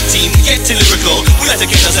 6:13, get too lyrical. We light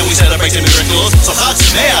the candles and we celebrate the miracles. So Chag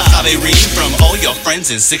Sameach, Chaverim, from all your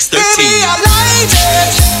friends in 6:13. Baby, I light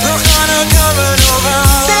it. The Hanukkah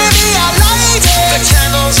menorah. Baby, I light it. The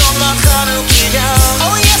candles on my Hanukkah.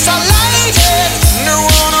 Oh yes, I light it. No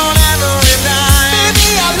one on every night. Baby,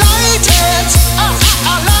 I light it.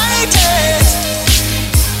 I light it.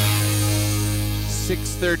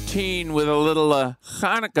 6:13 with a little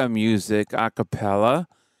Hanukkah music a cappella.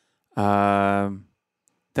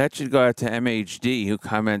 That should go out to MHD, who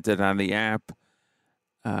commented on the app.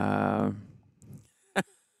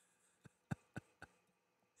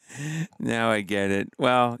 Now I get it.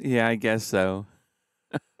 Well, yeah, I guess so.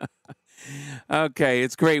 Okay,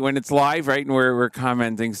 it's great when it's live, right? And we're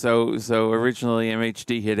commenting. So originally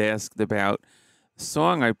MHD had asked about the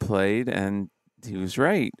song I played, and he was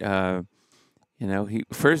right. He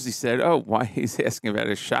said, "Oh, why he's asking about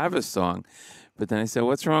a Shabbos song?" But then I said,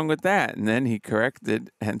 "What's wrong with that?" And then he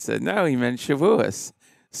corrected and said, "No, he meant Shavuos."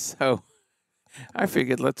 So I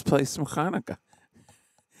figured, let's play some Hanukkah.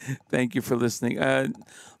 Thank you for listening.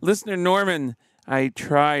 Listener Norman, I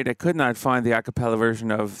could not find the a cappella version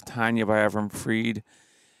of Tanya by Avram Fried,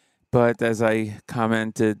 but as I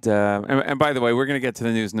commented, and by the way, we're going to get to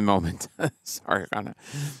the news in a moment. Sorry, Hannah.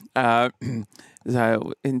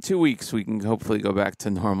 In 2 weeks, we can hopefully go back to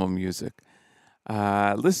normal music.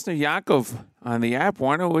 Listener Yaakov on the app,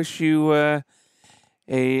 want to wish you an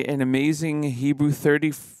amazing Hebrew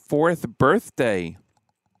 34th birthday.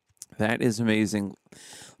 That is amazing.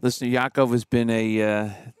 Listener Yaakov has been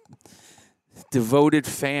a devoted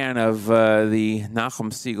fan of the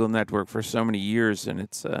Nachum Segal Network for so many years, and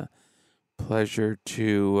it's a pleasure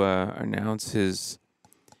to announce his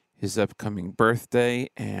upcoming birthday,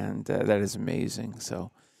 and that is amazing. So,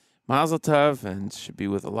 Mazel Tov, and should be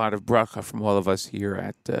with a lot of bracha from all of us here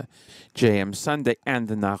at JM Sunday and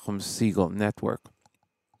the Nachum Segal Network.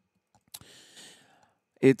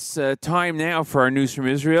 It's time now for our news from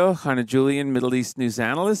Israel. Hannah Julian, Middle East news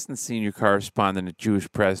analyst and senior correspondent at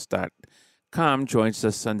JewishPress.com, joins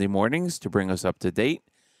us Sunday mornings to bring us up to date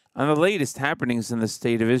on the latest happenings in the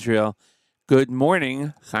state of Israel. Good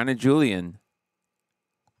morning, Hannah Julian.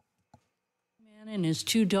 And his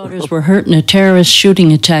 2 daughters were hurt in a terrorist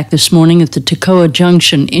shooting attack this morning at the Tekoa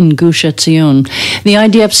Junction in Gush Etzion. The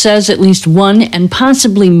IDF says at least 1 and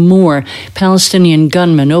possibly more Palestinian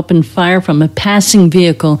gunmen opened fire from a passing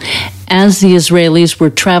vehicle as the Israelis were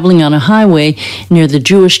traveling on a highway near the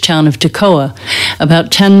Jewish town of Tekoa,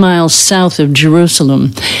 about 10 miles south of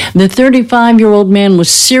Jerusalem. The 35-year-old man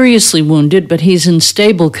was seriously wounded, but he's in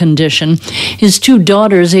stable condition. His two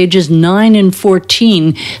daughters, ages 9 and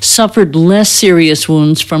 14, suffered less serious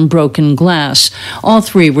wounds from broken glass. All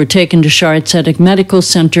three were taken to Shaare Zedek Medical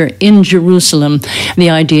Center in Jerusalem. The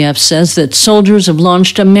IDF says that soldiers have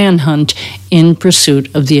launched a manhunt in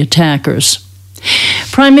pursuit of the attackers.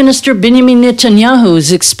 Prime Minister Benjamin Netanyahu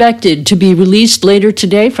is expected to be released later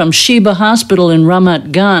today from Sheba Hospital in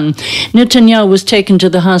Ramat Gan. Netanyahu was taken to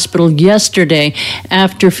the hospital yesterday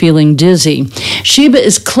after feeling dizzy. Sheba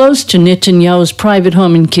is close to Netanyahu's private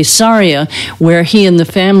home in Caesarea, where he and the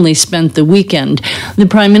family spent the weekend. The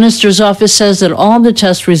Prime Minister's office says that all the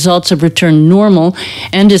test results have returned normal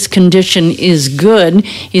and his condition is good.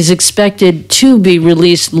 He's expected to be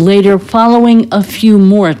released later following a few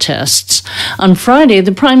more tests. On Friday,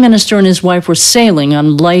 the Prime Minister and his wife were sailing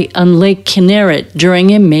on Lake Kinneret during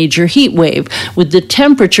a major heat wave, with the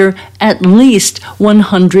temperature at least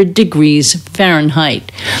 100 degrees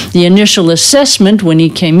Fahrenheit. The initial assessment when he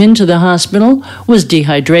came into the hospital was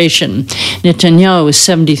dehydration. Netanyahu is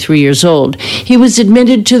 73 years old. He was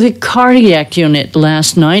admitted to the cardiac unit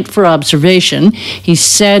last night for observation. He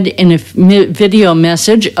said in a video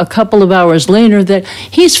message a couple of hours later that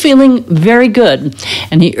he's feeling very good,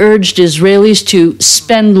 and he urged Israelis to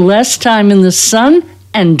spend less time in the sun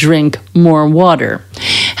and drink more water.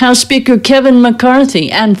 House Speaker Kevin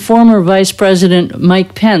McCarthy and former Vice President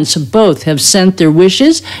Mike Pence both have sent their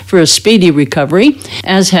wishes for a speedy recovery,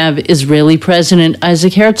 as have Israeli President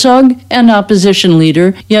Isaac Herzog and opposition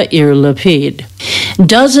leader Yair Lapid.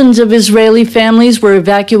 Dozens of Israeli families were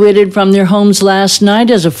evacuated from their homes last night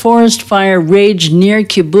as a forest fire raged near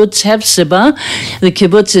kibbutz Hefzibah. The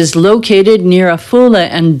kibbutz is located near Afula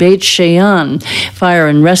and Beit Shean. Fire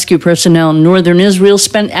and rescue personnel in northern Israel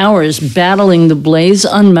spent hours battling the blaze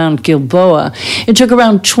on Mount Gilboa. It took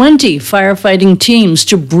around 20 firefighting teams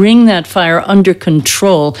to bring that fire under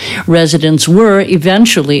control. Residents were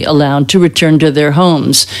eventually allowed to return to their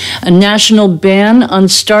homes. A national ban on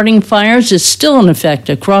starting fires is still in effect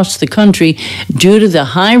across the country due to the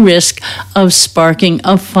high risk of sparking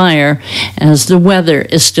a fire, as the weather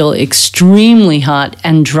is still extremely hot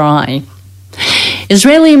and dry.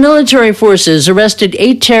 Israeli military forces arrested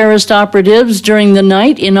 8 terrorist operatives during the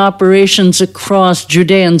night in operations across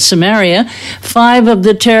Judea and Samaria. 5 of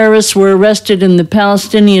the terrorists were arrested in the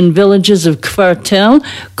Palestinian villages of Kfar Tel,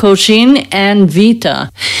 Koshin, and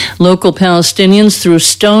Vita. Local Palestinians threw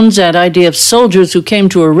stones at IDF soldiers who came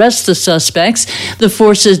to arrest the suspects. The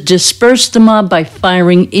forces dispersed the mob by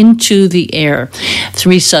firing into the air.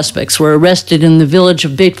 3 suspects were arrested in the village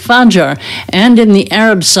of Beit Fajar and in the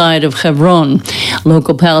Arab side of Hebron.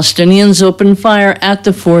 Local Palestinians opened fire at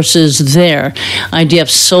the forces there. IDF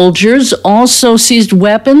soldiers also seized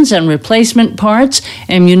weapons and replacement parts,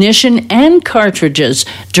 ammunition, and cartridges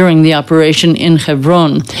during the operation in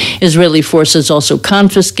Hebron. Israeli forces also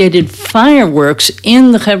confiscated fireworks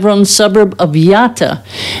in the Hebron suburb of Yatta.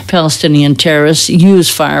 Palestinian terrorists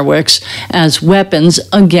use fireworks as weapons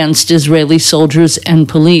against Israeli soldiers and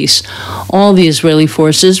police. All the Israeli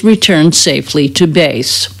forces returned safely to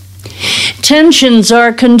base. Tensions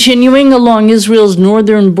are continuing along Israel's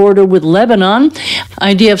northern border with Lebanon.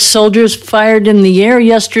 IDF soldiers fired in the air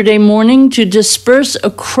yesterday morning to disperse a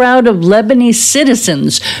crowd of Lebanese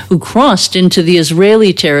citizens who crossed into the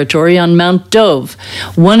Israeli territory on Mount Dov.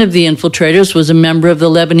 One of the infiltrators was a member of the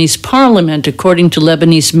Lebanese parliament, according to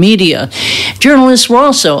Lebanese media. Journalists were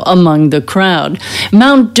also among the crowd.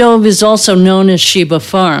 Mount Dov is also known as Sheba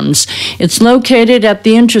Farms. It's located at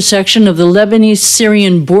the intersection of the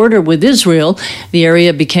Lebanese-Syrian border with Israel. The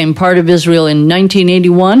area became part of Israel in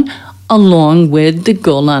 1981, along with the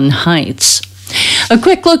Golan Heights. A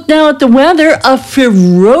quick look now at the weather. A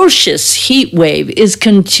ferocious heat wave is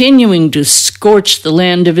continuing to scorch the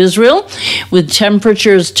land of Israel, with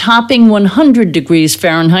temperatures topping 100 degrees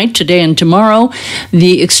Fahrenheit today and tomorrow.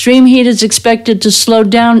 The extreme heat is expected to slow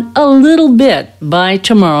down a little bit by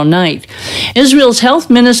tomorrow night. Israel's health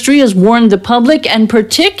ministry has warned the public, and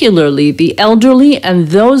particularly the elderly and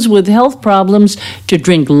those with health problems, to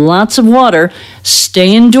drink lots of water,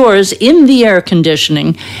 stay indoors in the air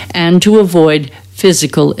conditioning, and to avoid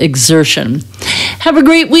physical exertion. Have a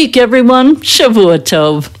great week, everyone. Shavua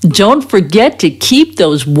Tov. Don't forget to keep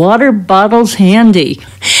those water bottles handy.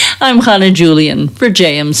 I'm Hannah Julian for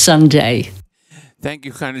JM Sunday. Thank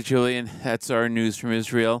you, Hannah Julian. That's our news from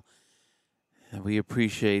Israel. We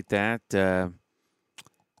appreciate that.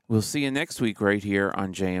 We'll see you next week right here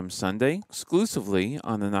on JM Sunday, exclusively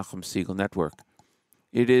on the Nachum Segal Network.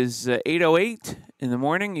 It is 8:08 in the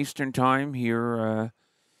morning Eastern Time here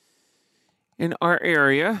in our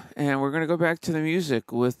area, and we're going to go back to the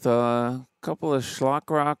music with a couple of schlock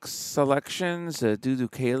rock selections, Dudu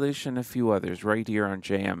Kalish, and a few others right here on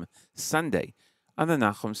JM Sunday on the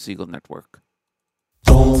Nachum Segal Network.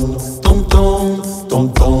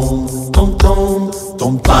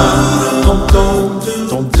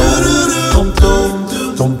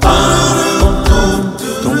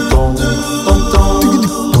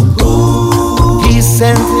 He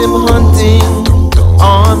sent him hunting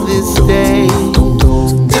on this day.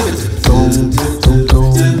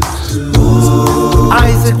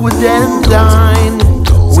 Isaac would then dine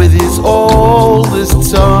with his oldest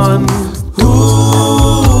son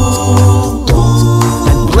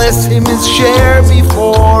and bless him his share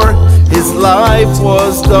before his life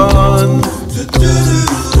was done.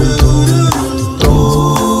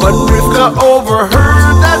 But Rivka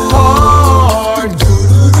overheard that part.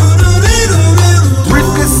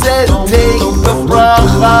 Rivka said, take the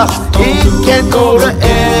bracha, it can't go to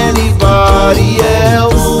anybody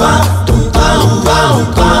else.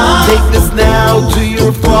 Take this now to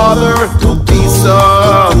your father, be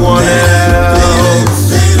someone else.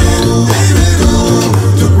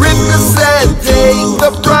 Rivka said, take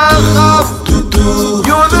the bracha,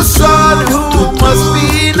 you're the son who must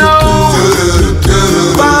be known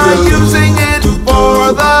by using it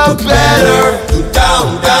for the better. Down,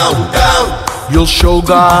 down, down, you'll show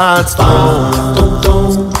God's throne.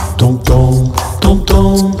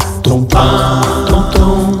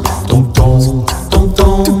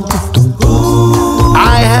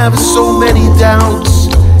 I have so many doubts,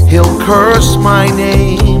 he'll curse my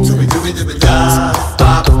name.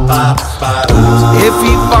 If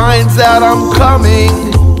he finds out I'm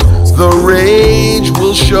coming, the rage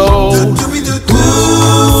will show.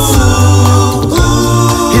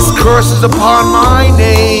 His curse is upon my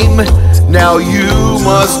name, now you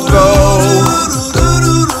must go.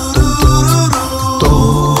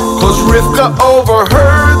 'Cause Rivka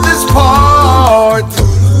overheard this part.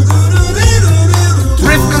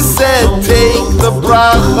 Rivka said, take the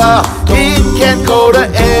bracha, it can't go to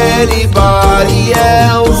anybody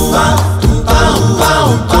else.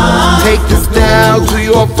 Take this now to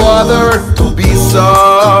your father, be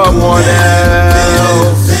someone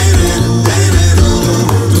else.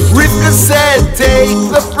 Rivka said, take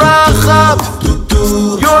the bracha,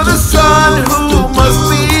 you're the son who must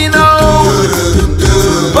be known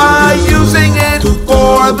by using it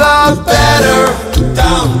for the better.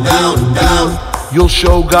 Down, down, down, you'll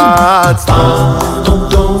show God's throne.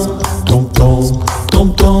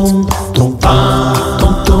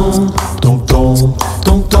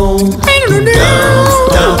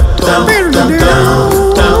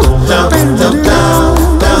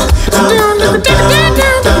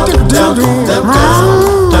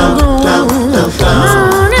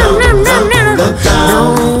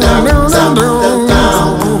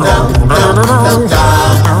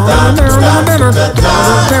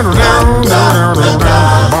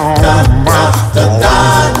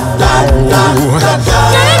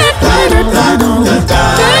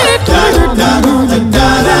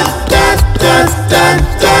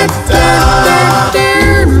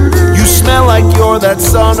 You smell like you're that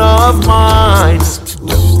son of mine.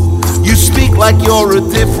 You speak like you're a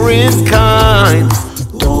different kind.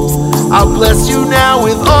 I'll bless you now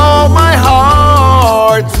with all my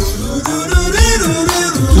heart.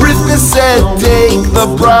 Rivka said, take the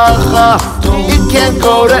bracha, it can't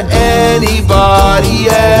go to anybody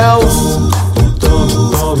else.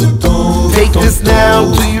 Take this now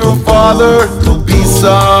to your father, be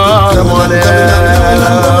someone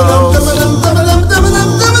else.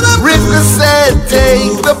 Rivka said,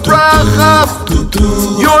 take the bracha,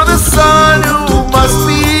 you're the son who must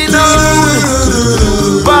be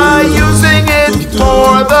known by using it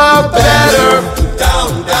for the better.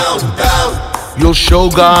 Down, down, down, you'll show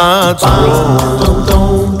God's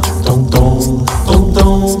throne.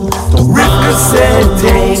 Rivka said,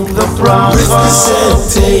 take the bracha. Rivka said,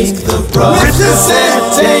 take the bracha. Rivka said,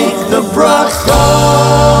 take the bracha.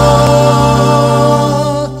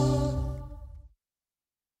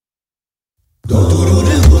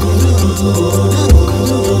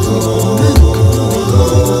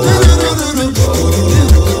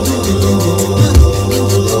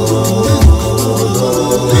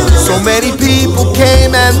 So many people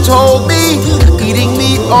came and told me eating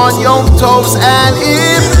meat on Yom Tov's an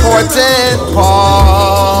important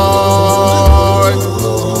part.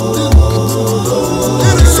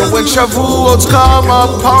 So when Shavuos come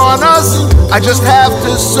upon us, I just have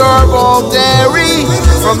to serve all dairy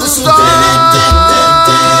from the start.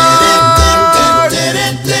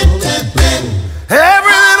 Every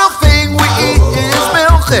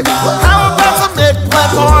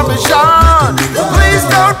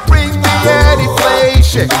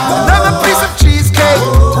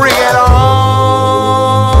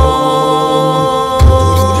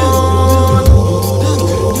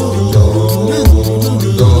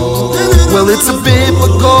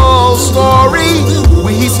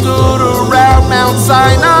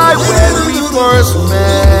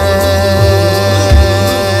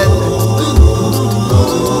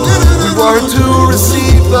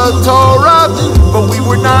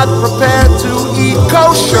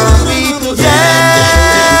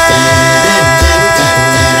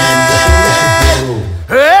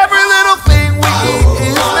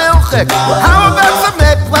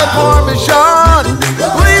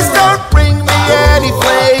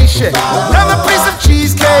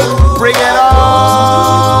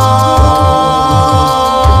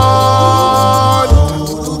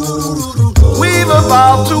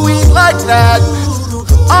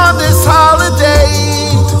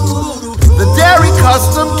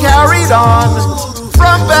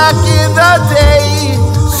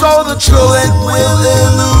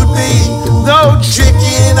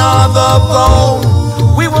bone.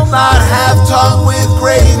 We will not have tongue with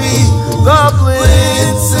gravy. The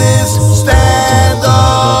blintzes stand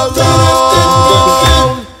alone.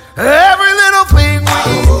 Every little thing we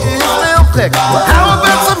eat is milchik. How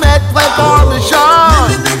about some eggplant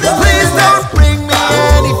parmesan? Please don't bring me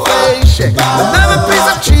any fleishik. Another piece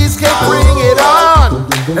of cheesecake, bring it on.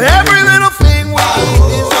 Every little thing we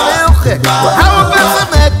eat is milchik. How about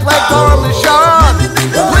some eggplant parmesan?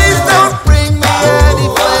 Please don't bring me any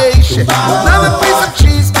fleishik. Another piece of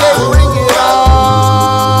cheesecake, bring it on.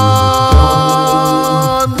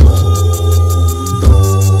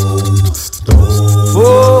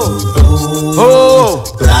 Oh,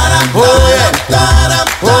 yeah.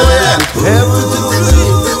 Every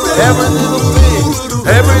little thing,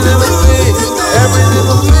 every little thing, every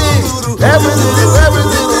little thing, every little thing,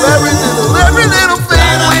 every little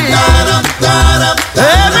thing we eat.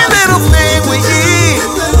 Every little thing we eat.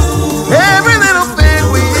 Every little thing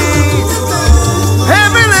we eat.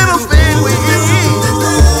 Every little thing we eat.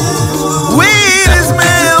 We eat is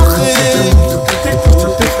milchik.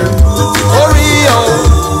 Oreo,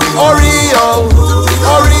 Oreo,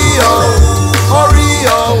 Oreo,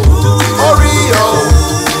 Oreo, Oreo,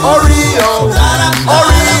 Oreo, Oreo,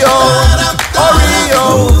 Oreo, Oreo,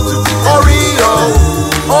 Oreo,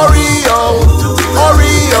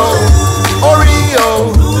 Oreo, Oreo,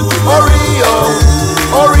 Oreo,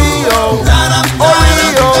 Oreo,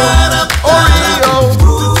 Oreo, Oreo.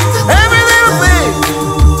 Every little thing,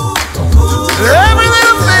 every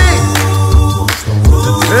little thing,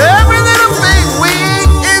 every little thing we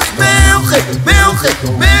eat is milchik, milchik,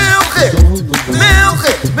 milchik,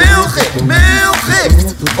 milchik, milchik, milchik.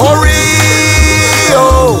 Oreo,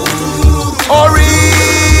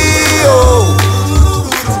 Oreo,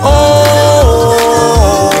 Oreo.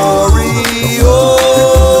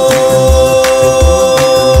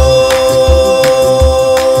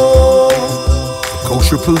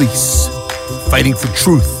 Kosher police, fighting for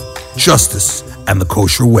truth, justice, and the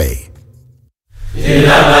kosher way.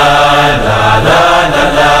 Da da da da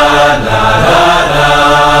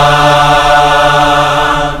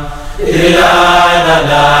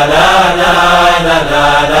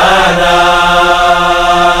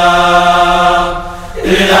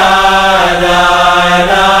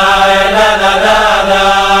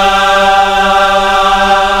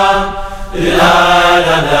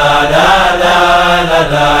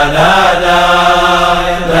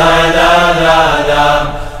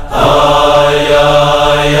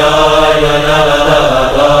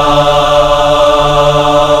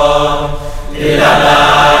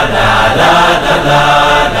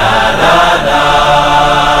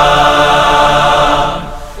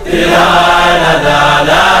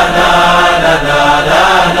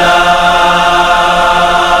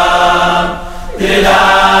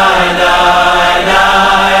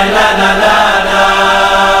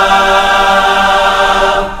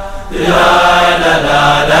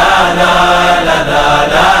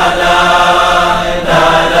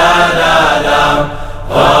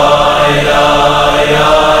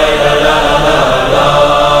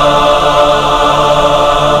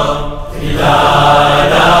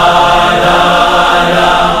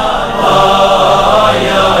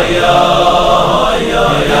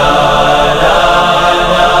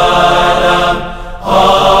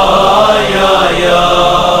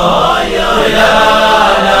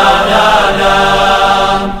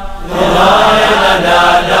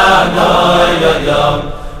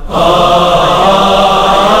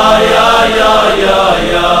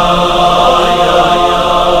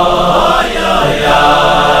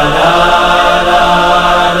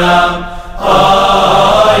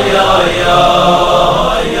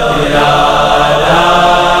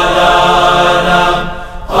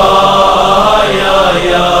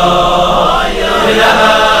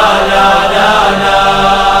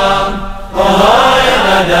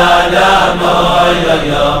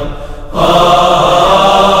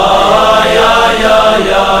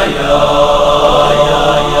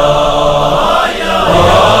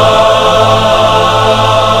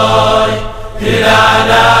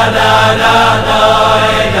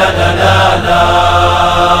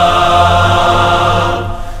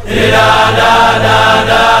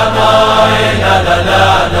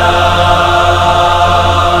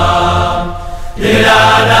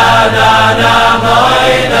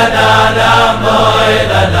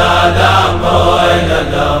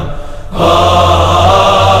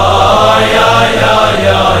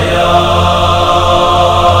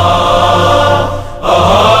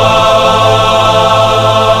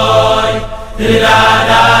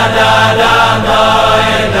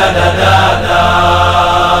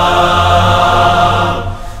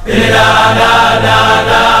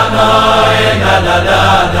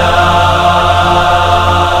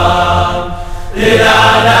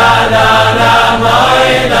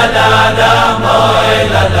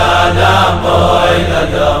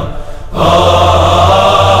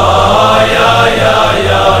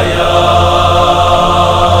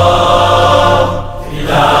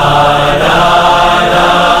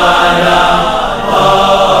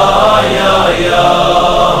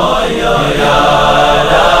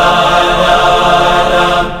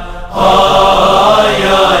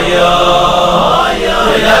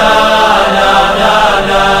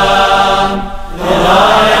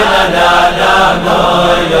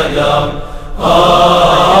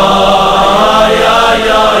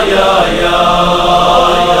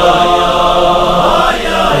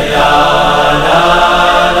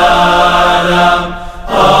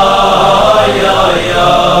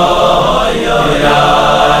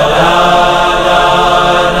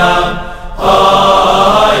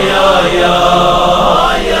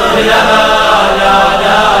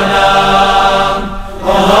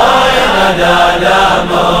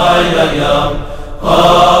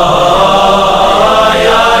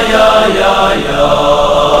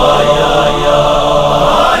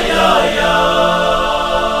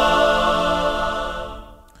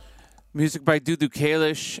Music by Dudu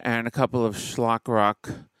Kalish and a couple of schlock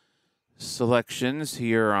rock selections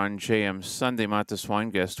here on JM Sunday. Matis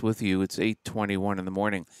Weingast with you. It's 8:21 in the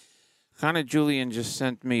morning. Hannah Julian just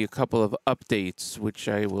sent me a couple of updates, which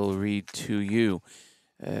I will read to you.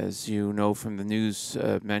 As you know from the news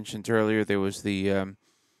mentioned earlier, there was a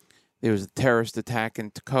terrorist attack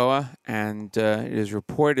in Tekoa, and it is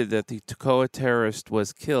reported that the Tekoa terrorist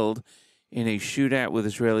was killed in a shootout with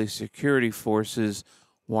Israeli security forces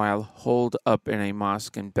while holed up in a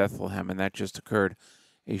mosque in Bethlehem, and that just occurred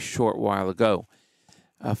a short while ago.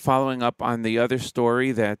 Following up on the other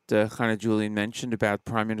story that Hannah Julian mentioned about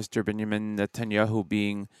Prime Minister Benjamin Netanyahu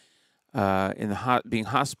being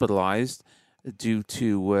hospitalized due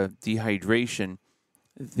to dehydration,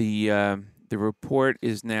 the report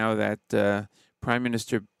is now that Prime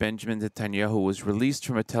Minister Benjamin Netanyahu was released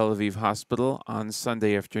from a Tel Aviv hospital on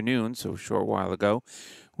Sunday afternoon, so a short while ago,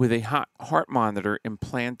 with a heart monitor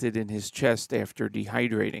implanted in his chest after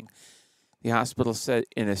dehydrating. The hospital said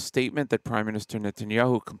in a statement that Prime Minister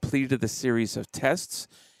Netanyahu completed a series of tests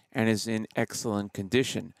and is in excellent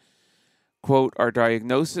condition. Quote, "Our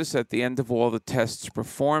diagnosis at the end of all the tests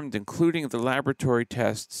performed, including the laboratory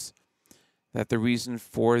tests, that the reason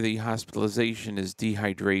for the hospitalization is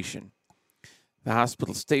dehydration." The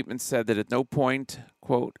hospital statement said that at no point,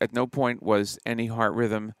 quote, "at no point was any heart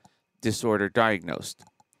rhythm disorder diagnosed,"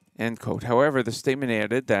 end quote. However, the statement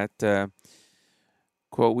added that,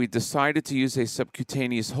 quote, "we decided to use a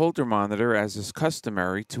subcutaneous Holter monitor as is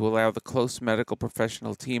customary to allow the close medical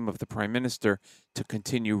professional team of the Prime Minister to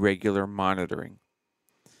continue regular monitoring."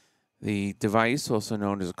 The device, also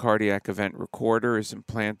known as a cardiac event recorder, is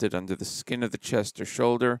implanted under the skin of the chest or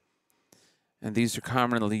shoulder, and these are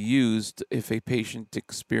commonly used if a patient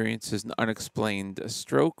experiences an unexplained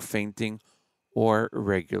stroke, fainting, or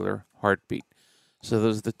irregular heartbeat. So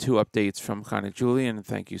those are the two updates from Hannah Julian, and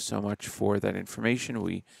thank you so much for that information.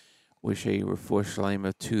 We wish a refuah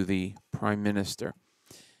shalema to the Prime Minister.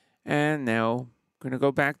 And now, we're going to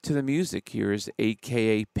go back to the music. Here is A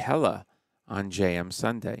Cappella on JM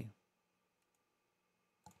Sunday.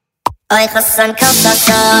 Oy khassan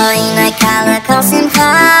kalsasay nay kala kalsim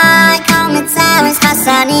khay kal mit samis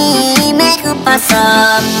khasani me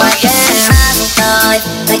kupasam my mazoy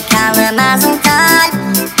the kala mazoy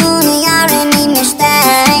dunya remi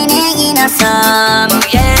mishtay neginasam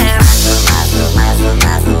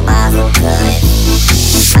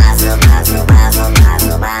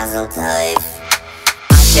mazoy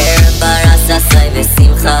Asher barasa say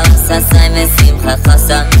vesimcha sasay vesimcha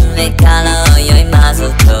khassan me kala oy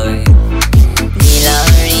mazoy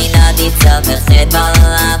Rina ditza b'ched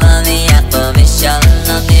b'alava v'yachbo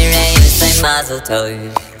v'shalom nirei v'say mazel tov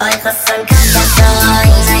Oy chassan kasasay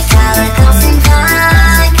nay kala kosim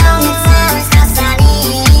khay kol mitzaris kasani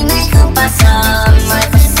mekupasam Oy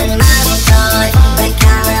chassan mazel tov oy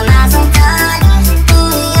kala mazel tov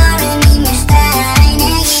uni yaremi mishtay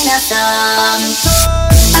neginasam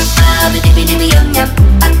Papa b'dibi yum yum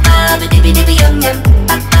Papa b'dibi yum yum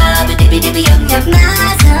Papa b'dibi yum yum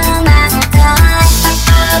Mazel mazel tov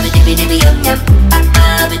Ba-ba-ba-dibby-dibby yum yum,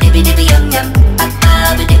 ba-ba-ba-dibby-dibby yum yum,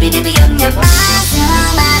 ba-ba-ba-dibby-dibby yum yum. Mazel,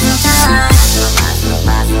 mazel tov.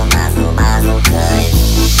 Mazel, mazel, mazel tov.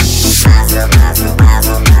 Mazel, mazel,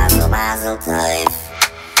 mazel, mazel, mazel tov.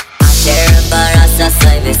 Asher bara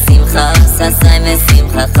sasay v'simcha, sasay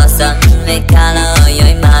v'simcha chasan v'kala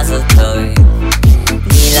oyoy mazel tov.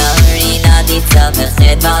 Gila rina ditza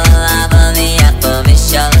v'ched b'alava v'yachbo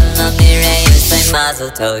v'shalom nirei v'say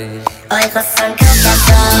mazel tov. Oy khassan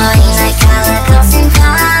kasasay nay kala kosim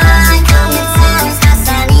khay kol mitzaris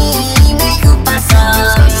kasani mekupas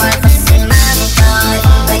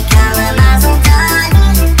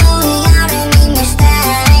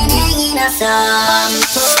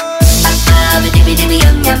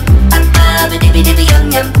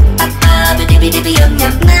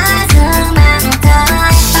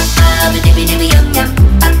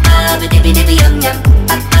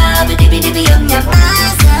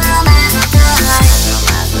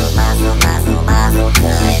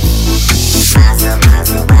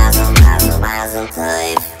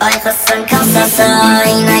חוסן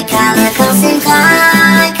כוססוי נאי קלה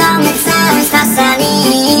כוסינכוי כל מצרס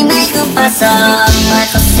חסני מחופסוי אוי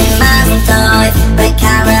חוסן מזל טוב אוי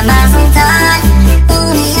קלה מזל טוב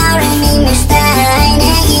אוני הרמי משתי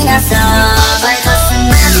נהי נסוב אוי חוסן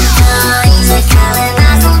מזל טוב אוי קלה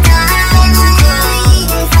מזל טוב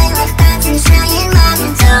אוי פרילך פצן שיין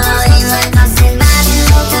מזל טוב אוי חוסן מזל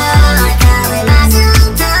טוב אוי קלה מזל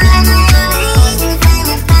טוב אוי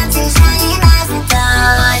פרילך פצן שיין מזל טוב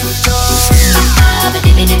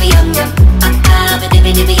ba-ba-ba-dibby-dibby yum-yum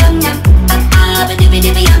ba-ba-ba-dibby-dibby yum-yum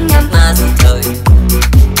ba-ba-ba-dibby-dibby yum-yum mazel tov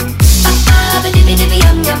ba-ba-ba-dibby-dibby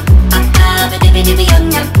yum-yum ba-ba-ba-dibby-dibby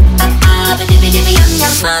yum-yum ba-ba-ba-dibby-dibby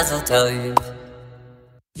yum-yum mazel tov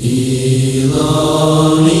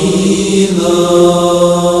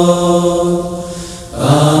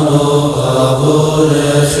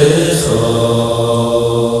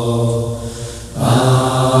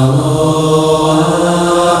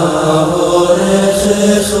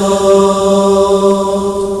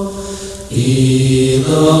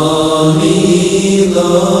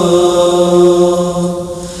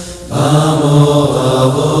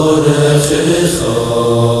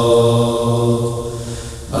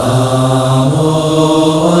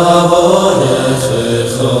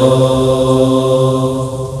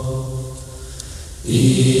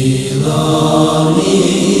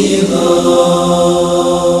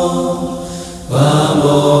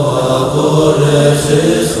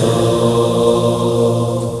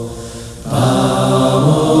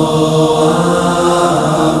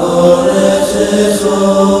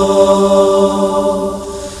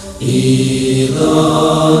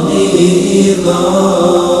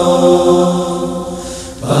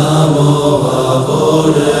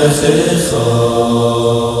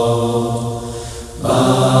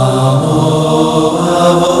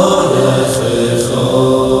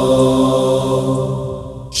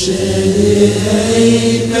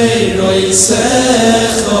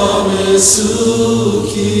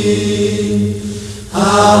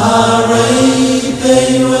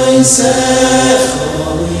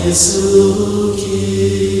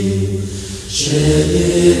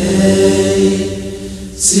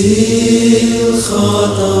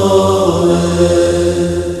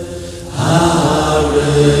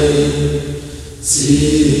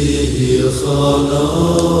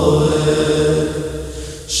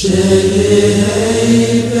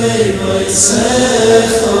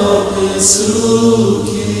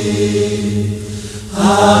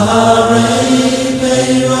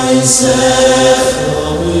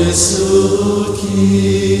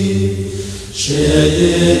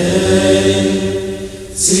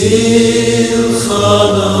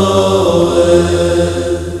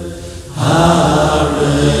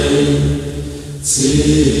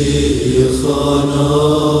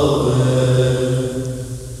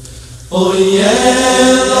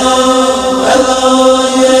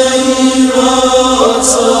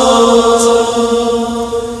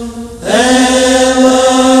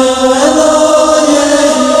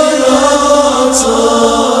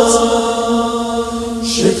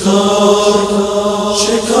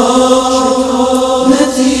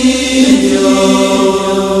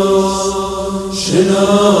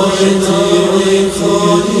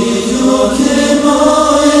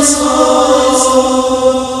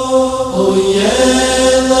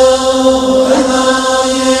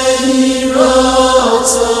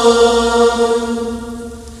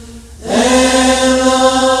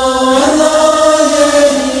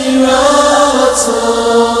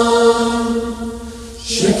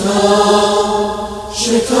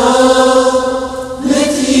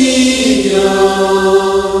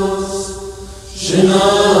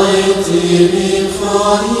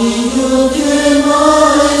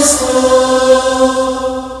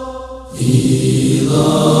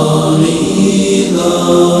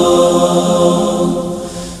Ilon,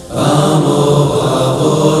 amo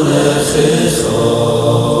avorechecha,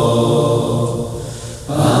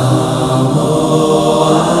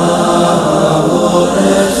 amo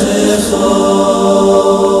avorechecha.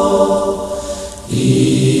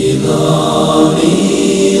 Ilon,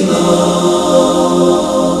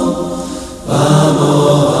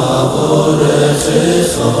 amo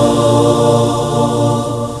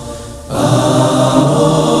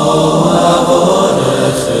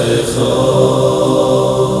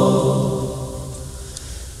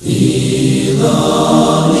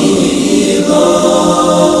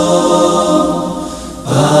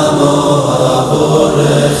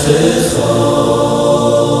avorechecha.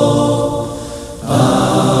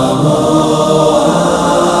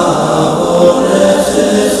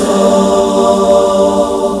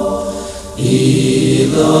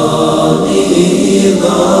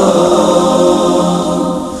 Ilah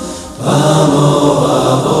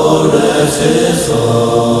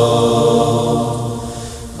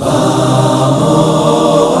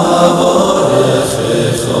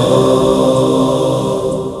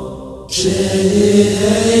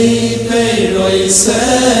Shehei peiroi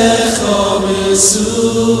secha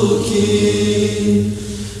mesuki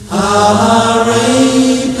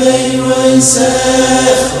Harei peiroi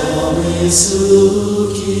secha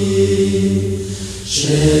mesuki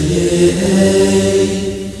Shehei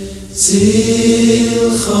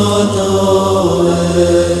tzilcha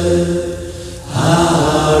noeh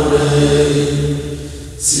Harei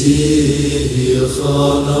tzilcha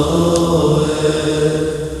noeh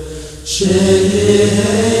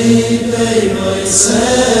Shehei beiroi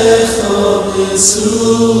secha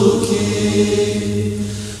mesuki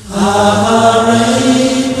Harei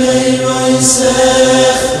beiroi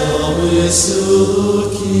secha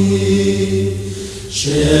mesuki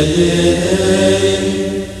Shehei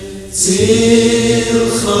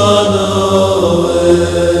tzilcha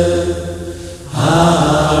noeh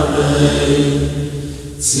Harei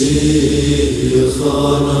tzilcha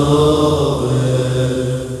noeh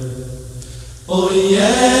Oy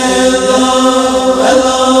Elo,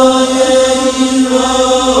 Elo,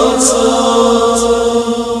 Yehiroto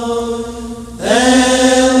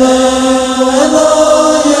Elo, Elo,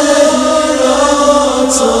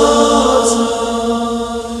 Yehiroto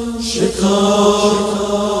Shekor,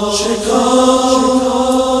 Shekor,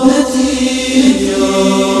 Netiyo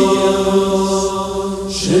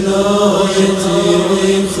Sheno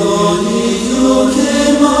Yetirim Choliyu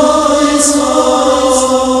Kemoiso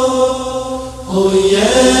Oh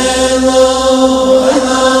Elo,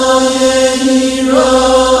 Elo,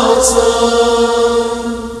 Yehiroto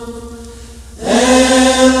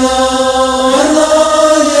Elo, Elo,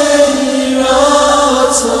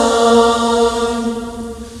 Yehiroto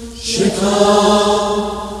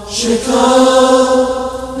Shekor, Shekor,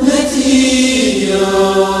 Netiyos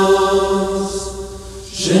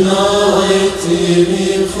Sheno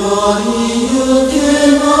Yetirim Choliyu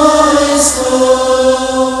Kemoiso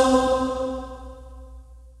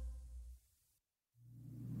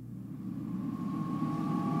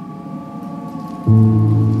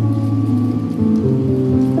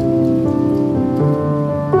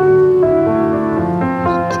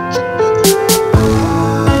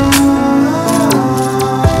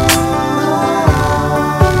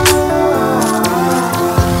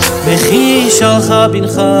Shalcha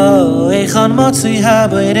bincha, eichan motzui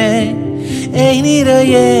haboirei Eini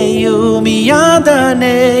royeyu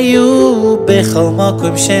miyadaneyu Bechol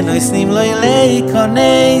makom shenoisnim lo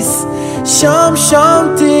leikoneis Shom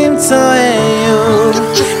shom timtzoeyu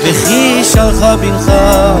Vechi shalcha bincha,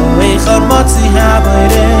 eichan motzui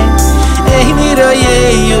haboirei Eini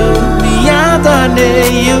royeyu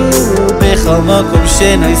miyadaneyu Bechol makom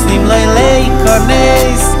shenoisnim lo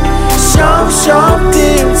leikoneis Shom shom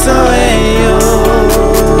timtzoeyu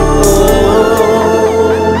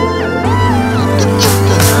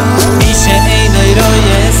Mi she'eino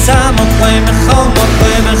roye samo koim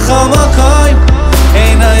echol mokoim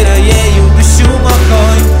Eino royeyu b'shum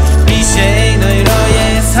mokoim Mi she'eino roye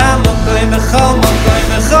samo koim echol mokoim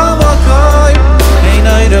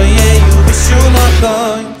Eino royeyu b'shum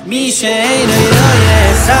mokoim Mi she'eino roye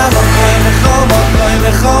samo koim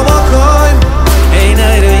echol mokoim Eino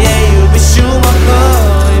royeyu b'shum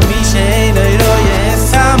mokoim Mi she'eino roye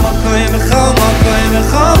samo koim echol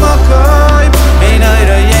mokoim Eino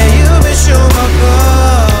royeyu b'shum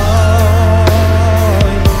mokoim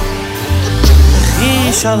V'chi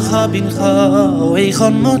shalcha bincha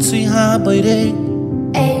eichon motzui haboirei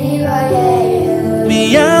Eini royeyu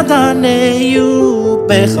miyadaneyu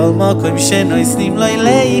Bechol mokoim shenoisnim lo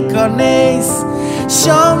leikoneis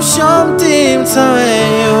Shom shom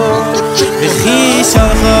timtzoeyu V'chi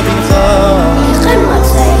shalcha bincha eichon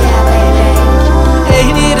motzui haboirei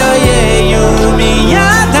Eini royeyu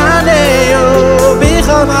miyadaneyu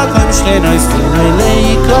Bechol mokoim shenoisnim lo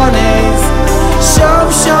leikoneis Shom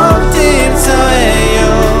shom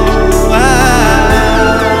timtzoeyu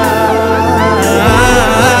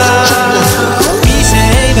Mi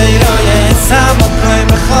she'eino roye samo koim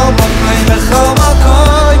b'chol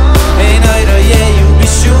mokoim Eino royeyu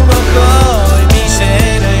b'shum mokoim Mi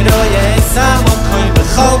she'eino roye samo koim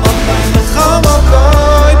b'chol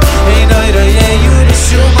mokoim Eino royeyu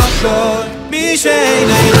b'shum mokoim Mi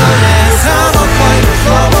she'eino roye samo koim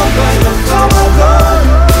b'chol mokoim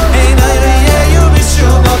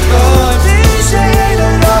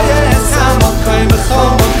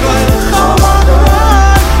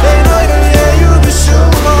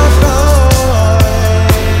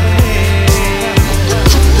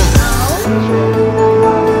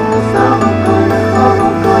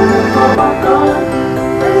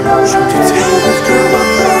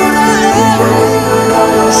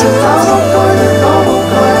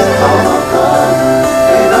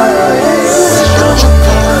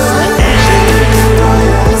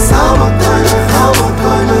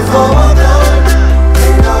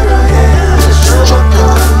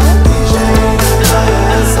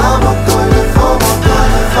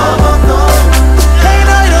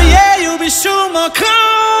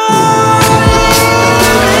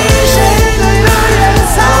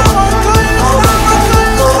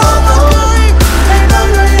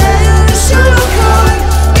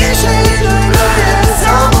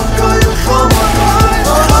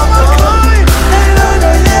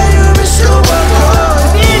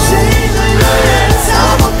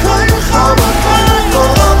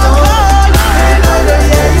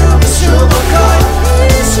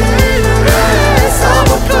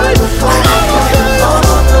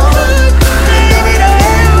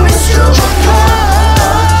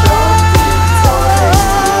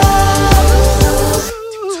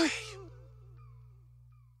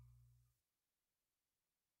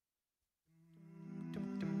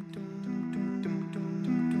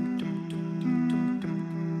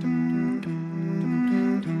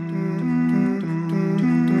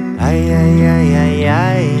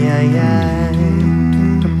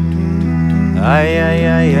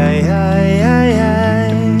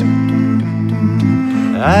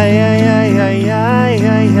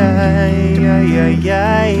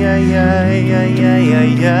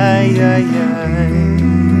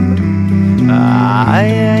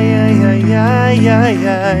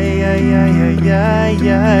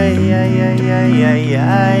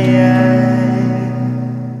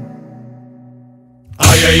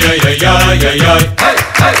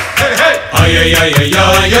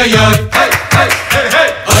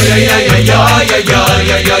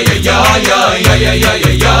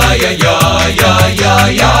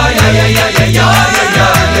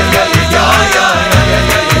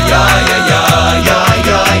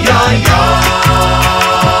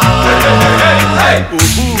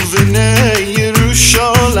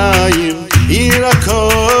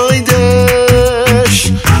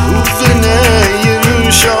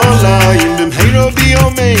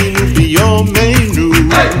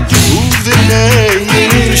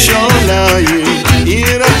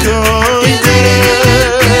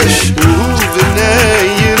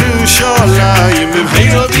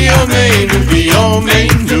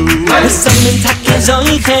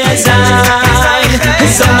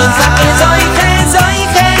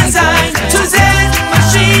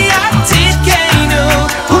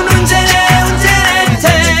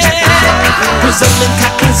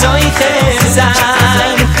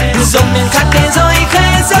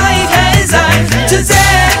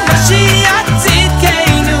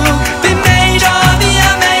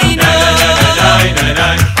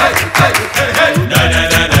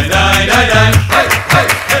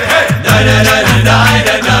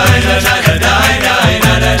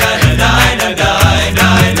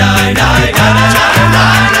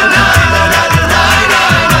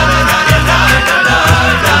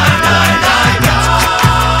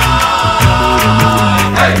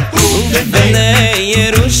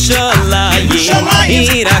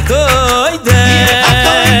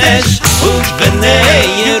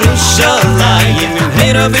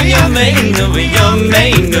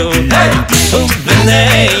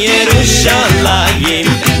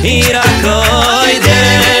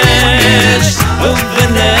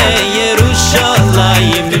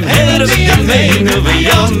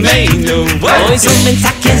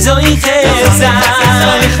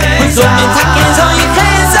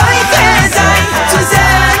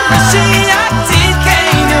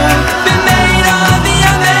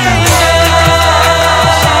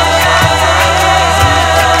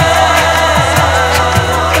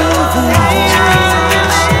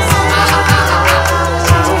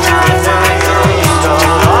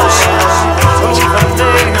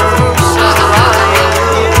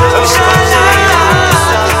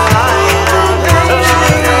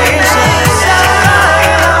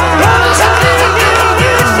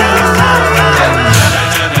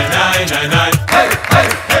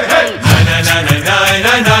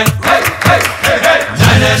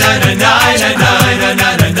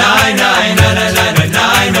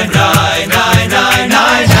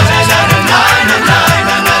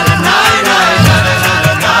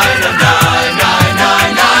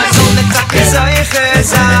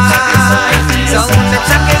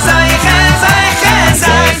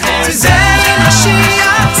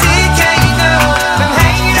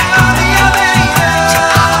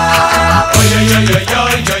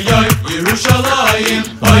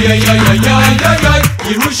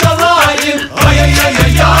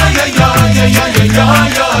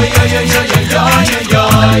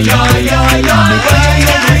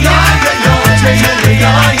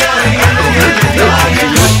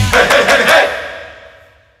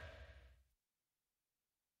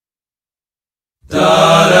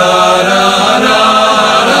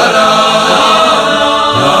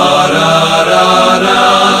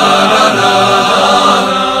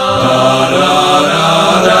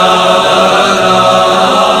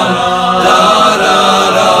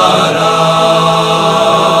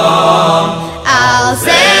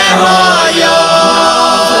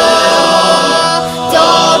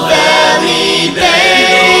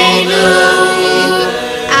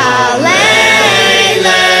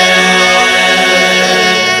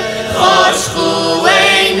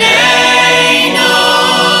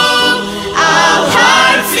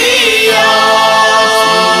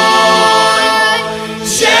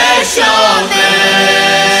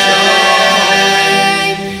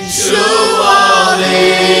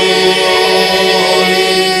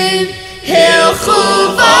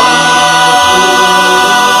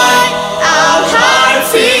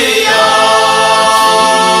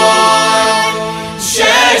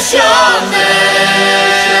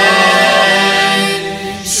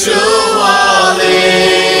Show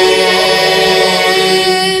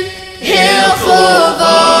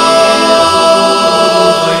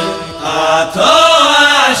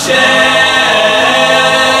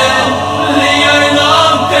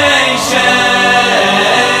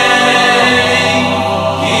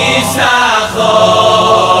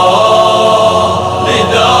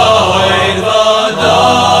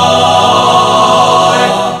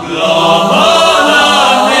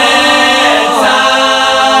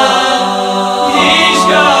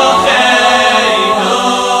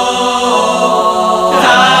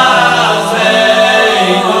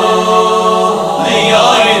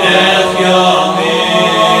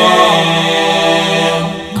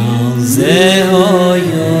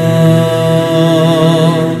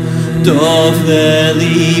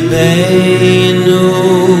Lebeinu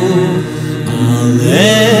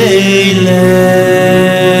Aleile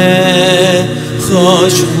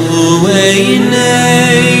Choshu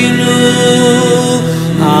Eineinu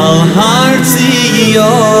Al Har Zion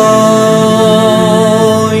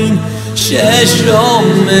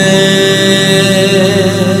Sheshomei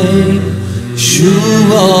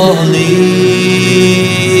Shualim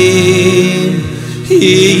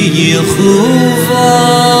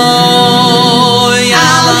Yichuvoi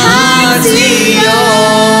Al Har Zion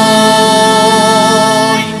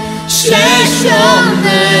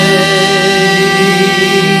Sheshomei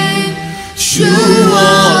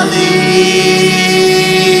Shualim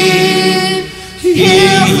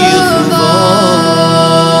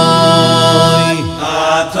Yichuvoi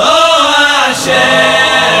Ato Hashem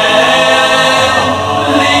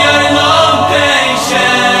Li'olam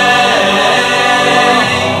Keishem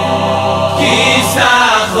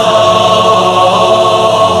Kisachlo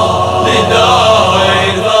Lidoy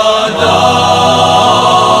Vodoy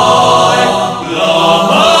Lo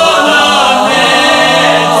Olam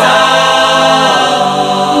Netzach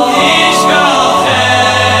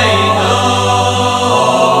Yishkocheinu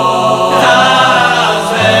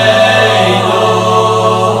Tazveinu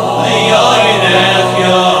Li'oinech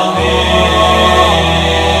Yomim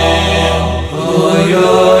Oy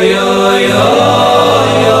oy oy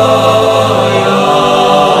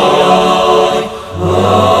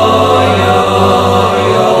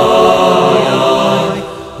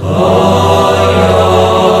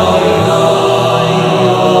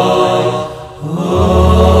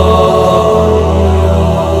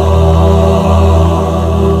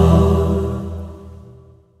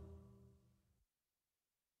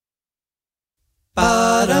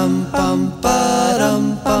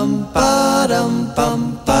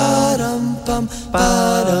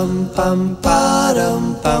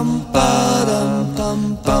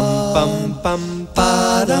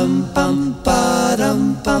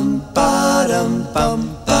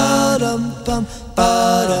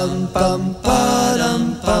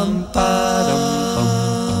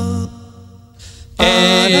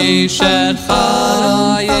Eshet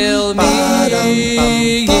Chayil mi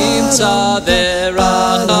yimtza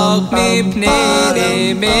verachok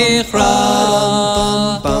mipnei michra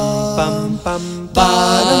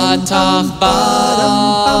Batach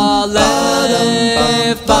balev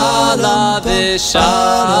bala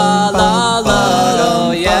v'shala lo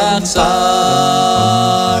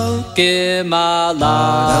yachzar Gimala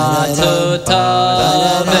tuta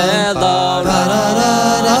velo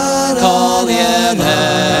kol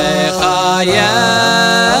yemei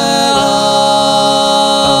chayel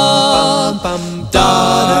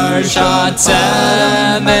Darshat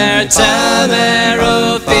temer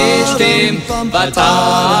ufishtim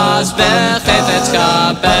Vatas bechefetz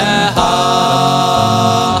kabeha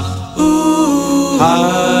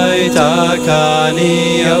Haytakani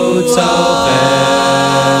otzocher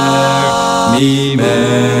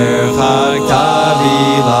Mimerchak tavi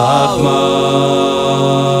lachma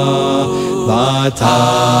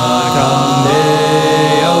Vatakam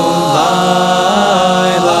neolayla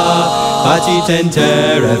Hatiten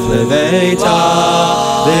teref leveita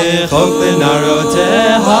Lichok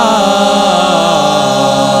lenaroteha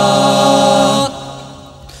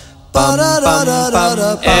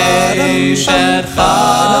Eshet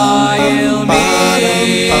Chayil mi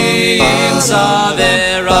yimtza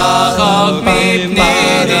verachok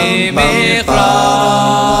mipnei michra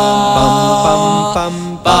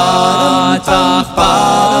Batach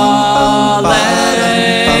balev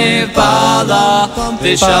bala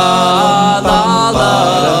v'shala lo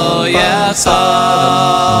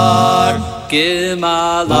yachzar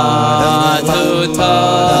Gimala tuta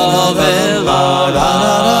velo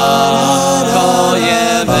kol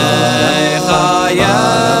yemei chayel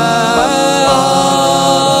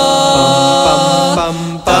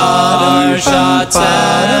Darshat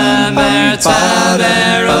temer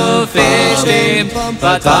ufishtim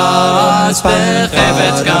Vatas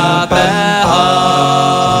bechefetz kabeha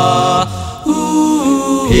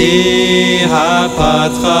Hi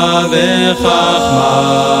hapatcha v'chachma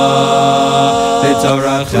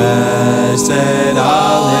V'torah chesed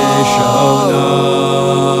al lishona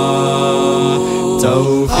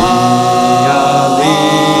Tofi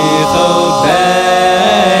alicho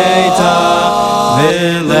beita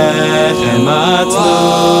V'lechem atzlu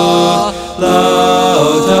lo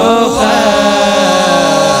tochel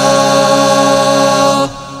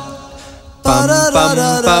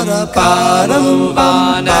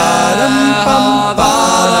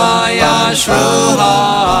Yashru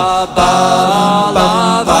ha'bala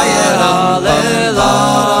v'yera le'la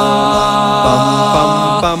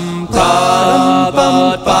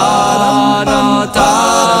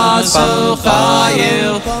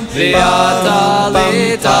Suchayil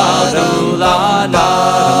V'Atalit Adulana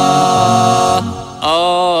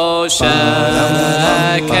O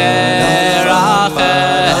Sheker Achem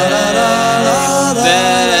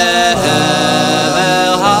Ve'Hevel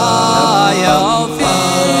Hayofi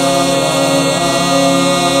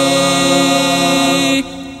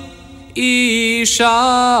Isha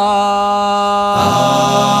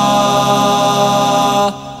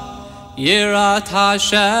Yirat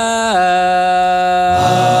Hashem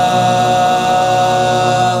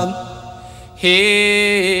He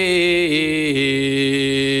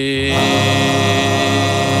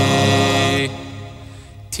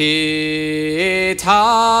Titalal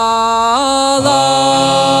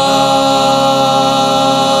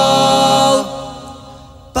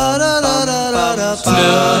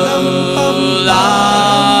Tulami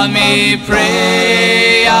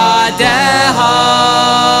Priyadeha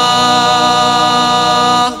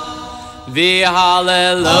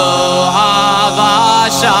V'Hallelujah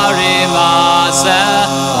V'Sharim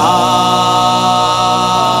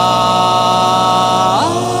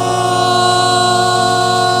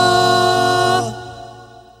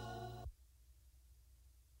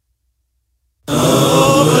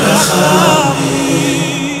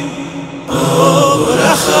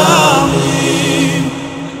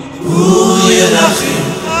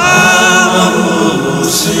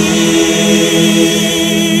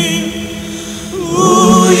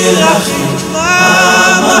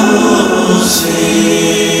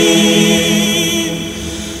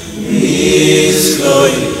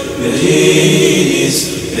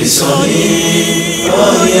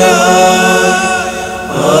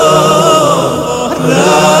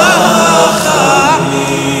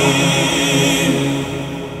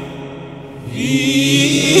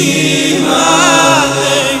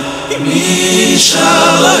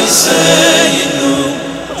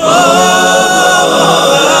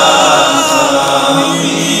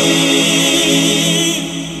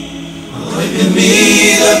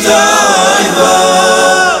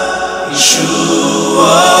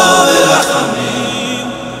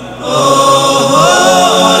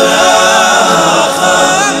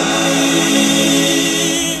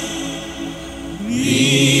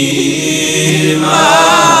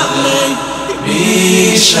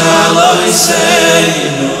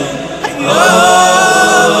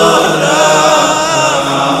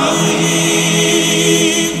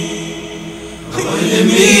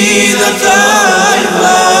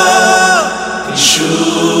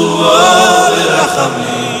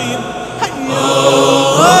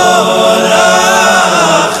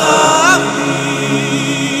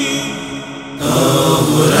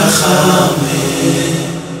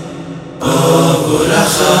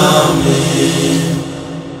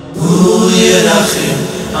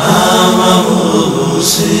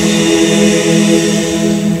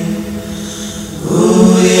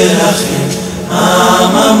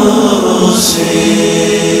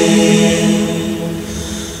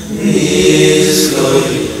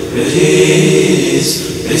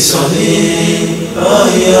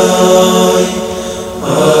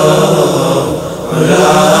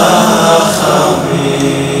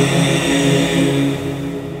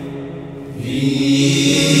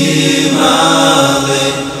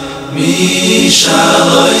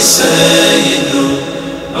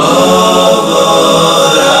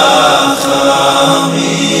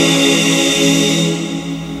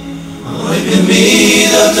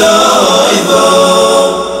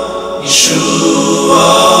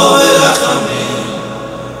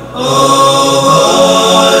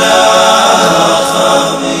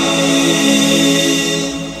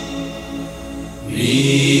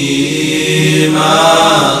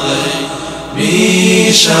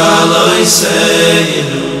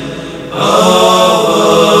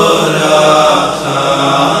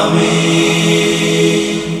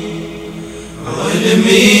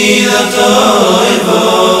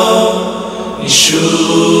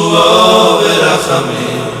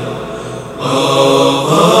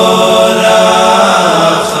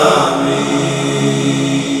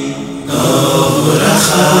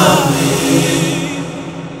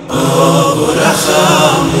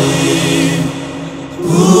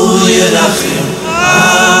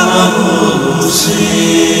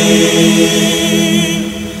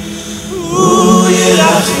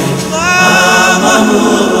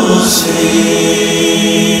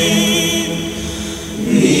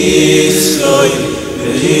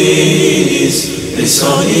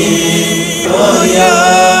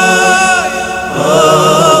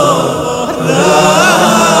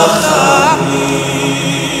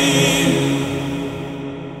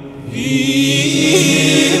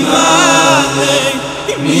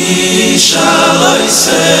Me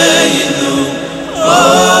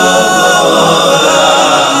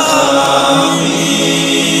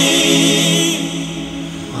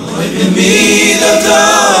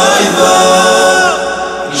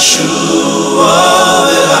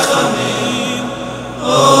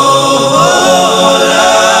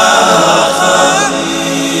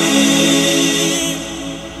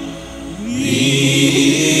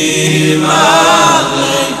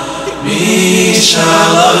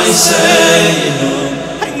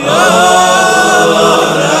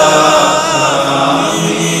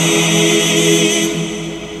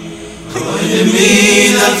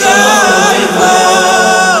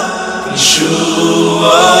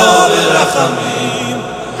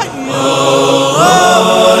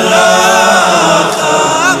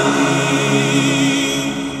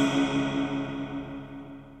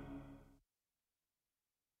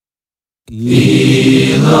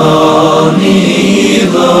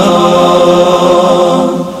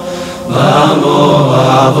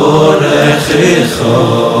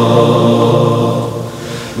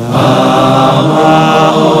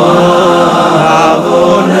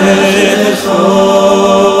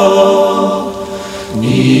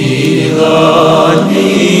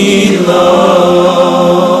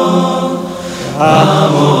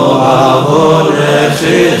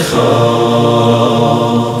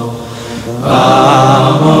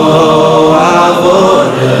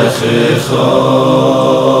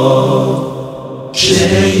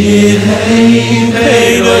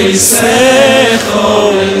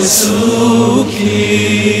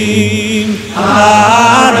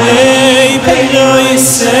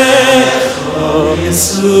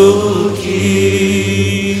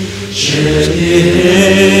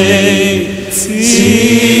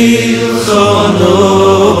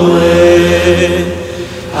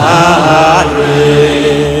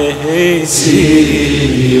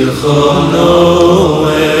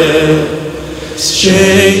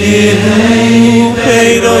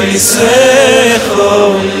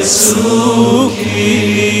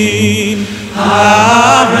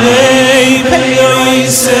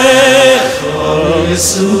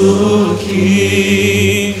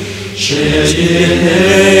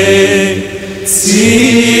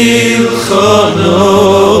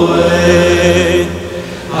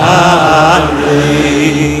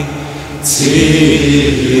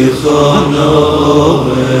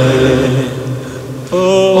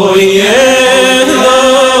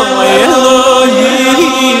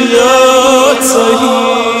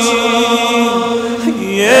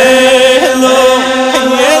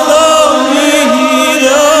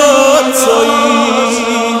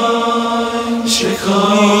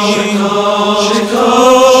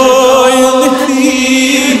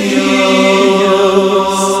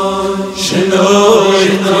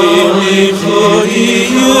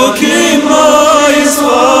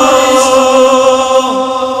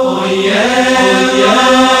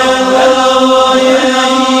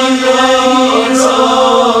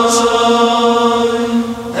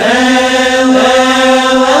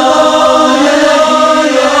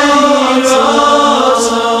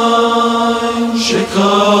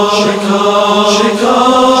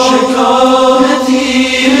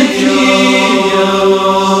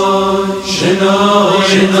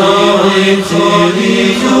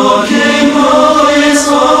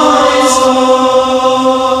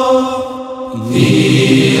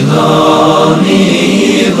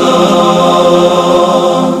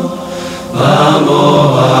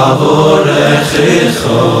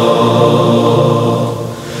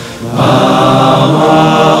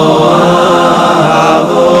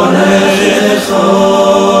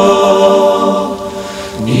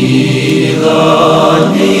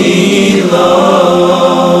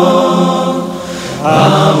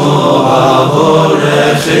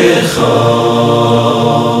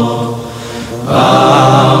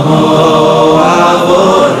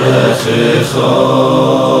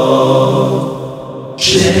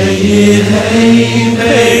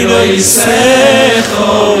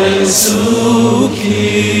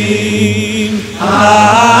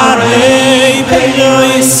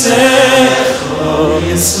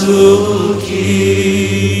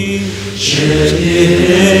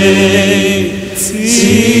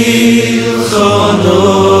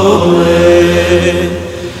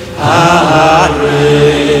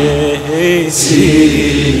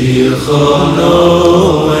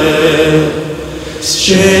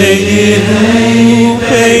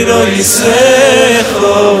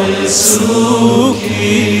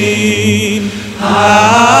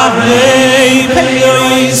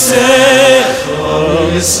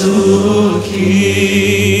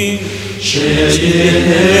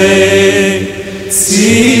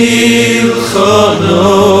Tzil chono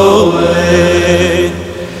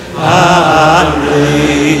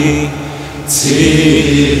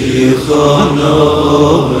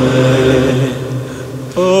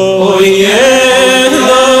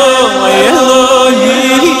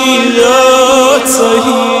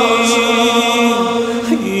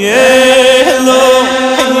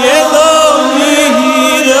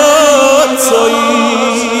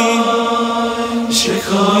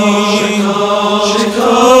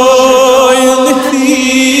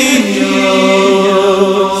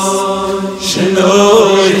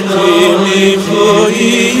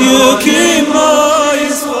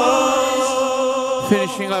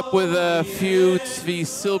Finishing up with a few Tzvi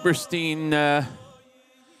Silberstein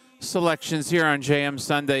selections here on JM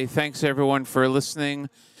Sunday. Thanks, everyone, for listening,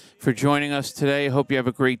 for joining us today. Hope you have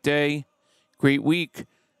a great day, great week,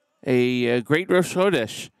 a great Rosh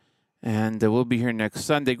Chodesh. And we'll be here next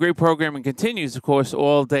Sunday. Great programming continues, of course,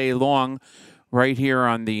 all day long right here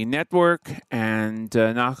on the network. And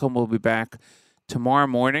Nachum will be back tomorrow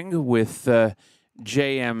morning with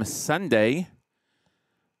JM Sunday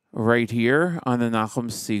right here on the Nachum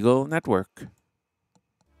Segal Network.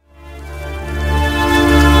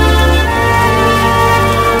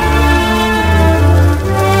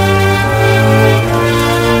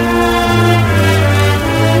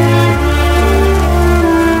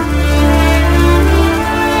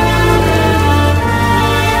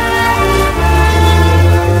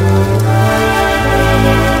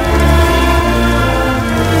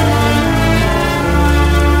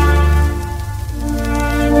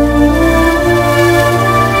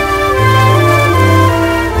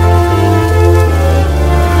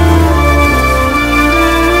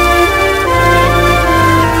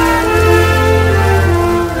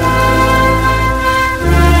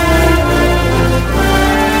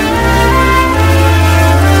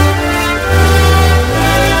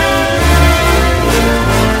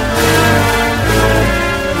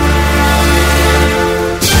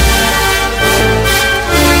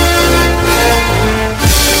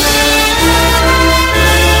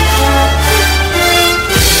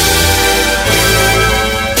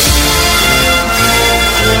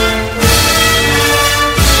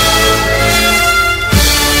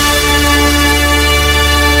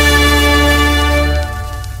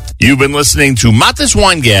 You've been listening to Matis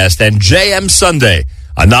Weingast and JM Sunday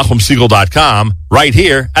on NachumSegal.com, right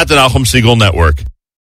here at the Nachum Segal Network.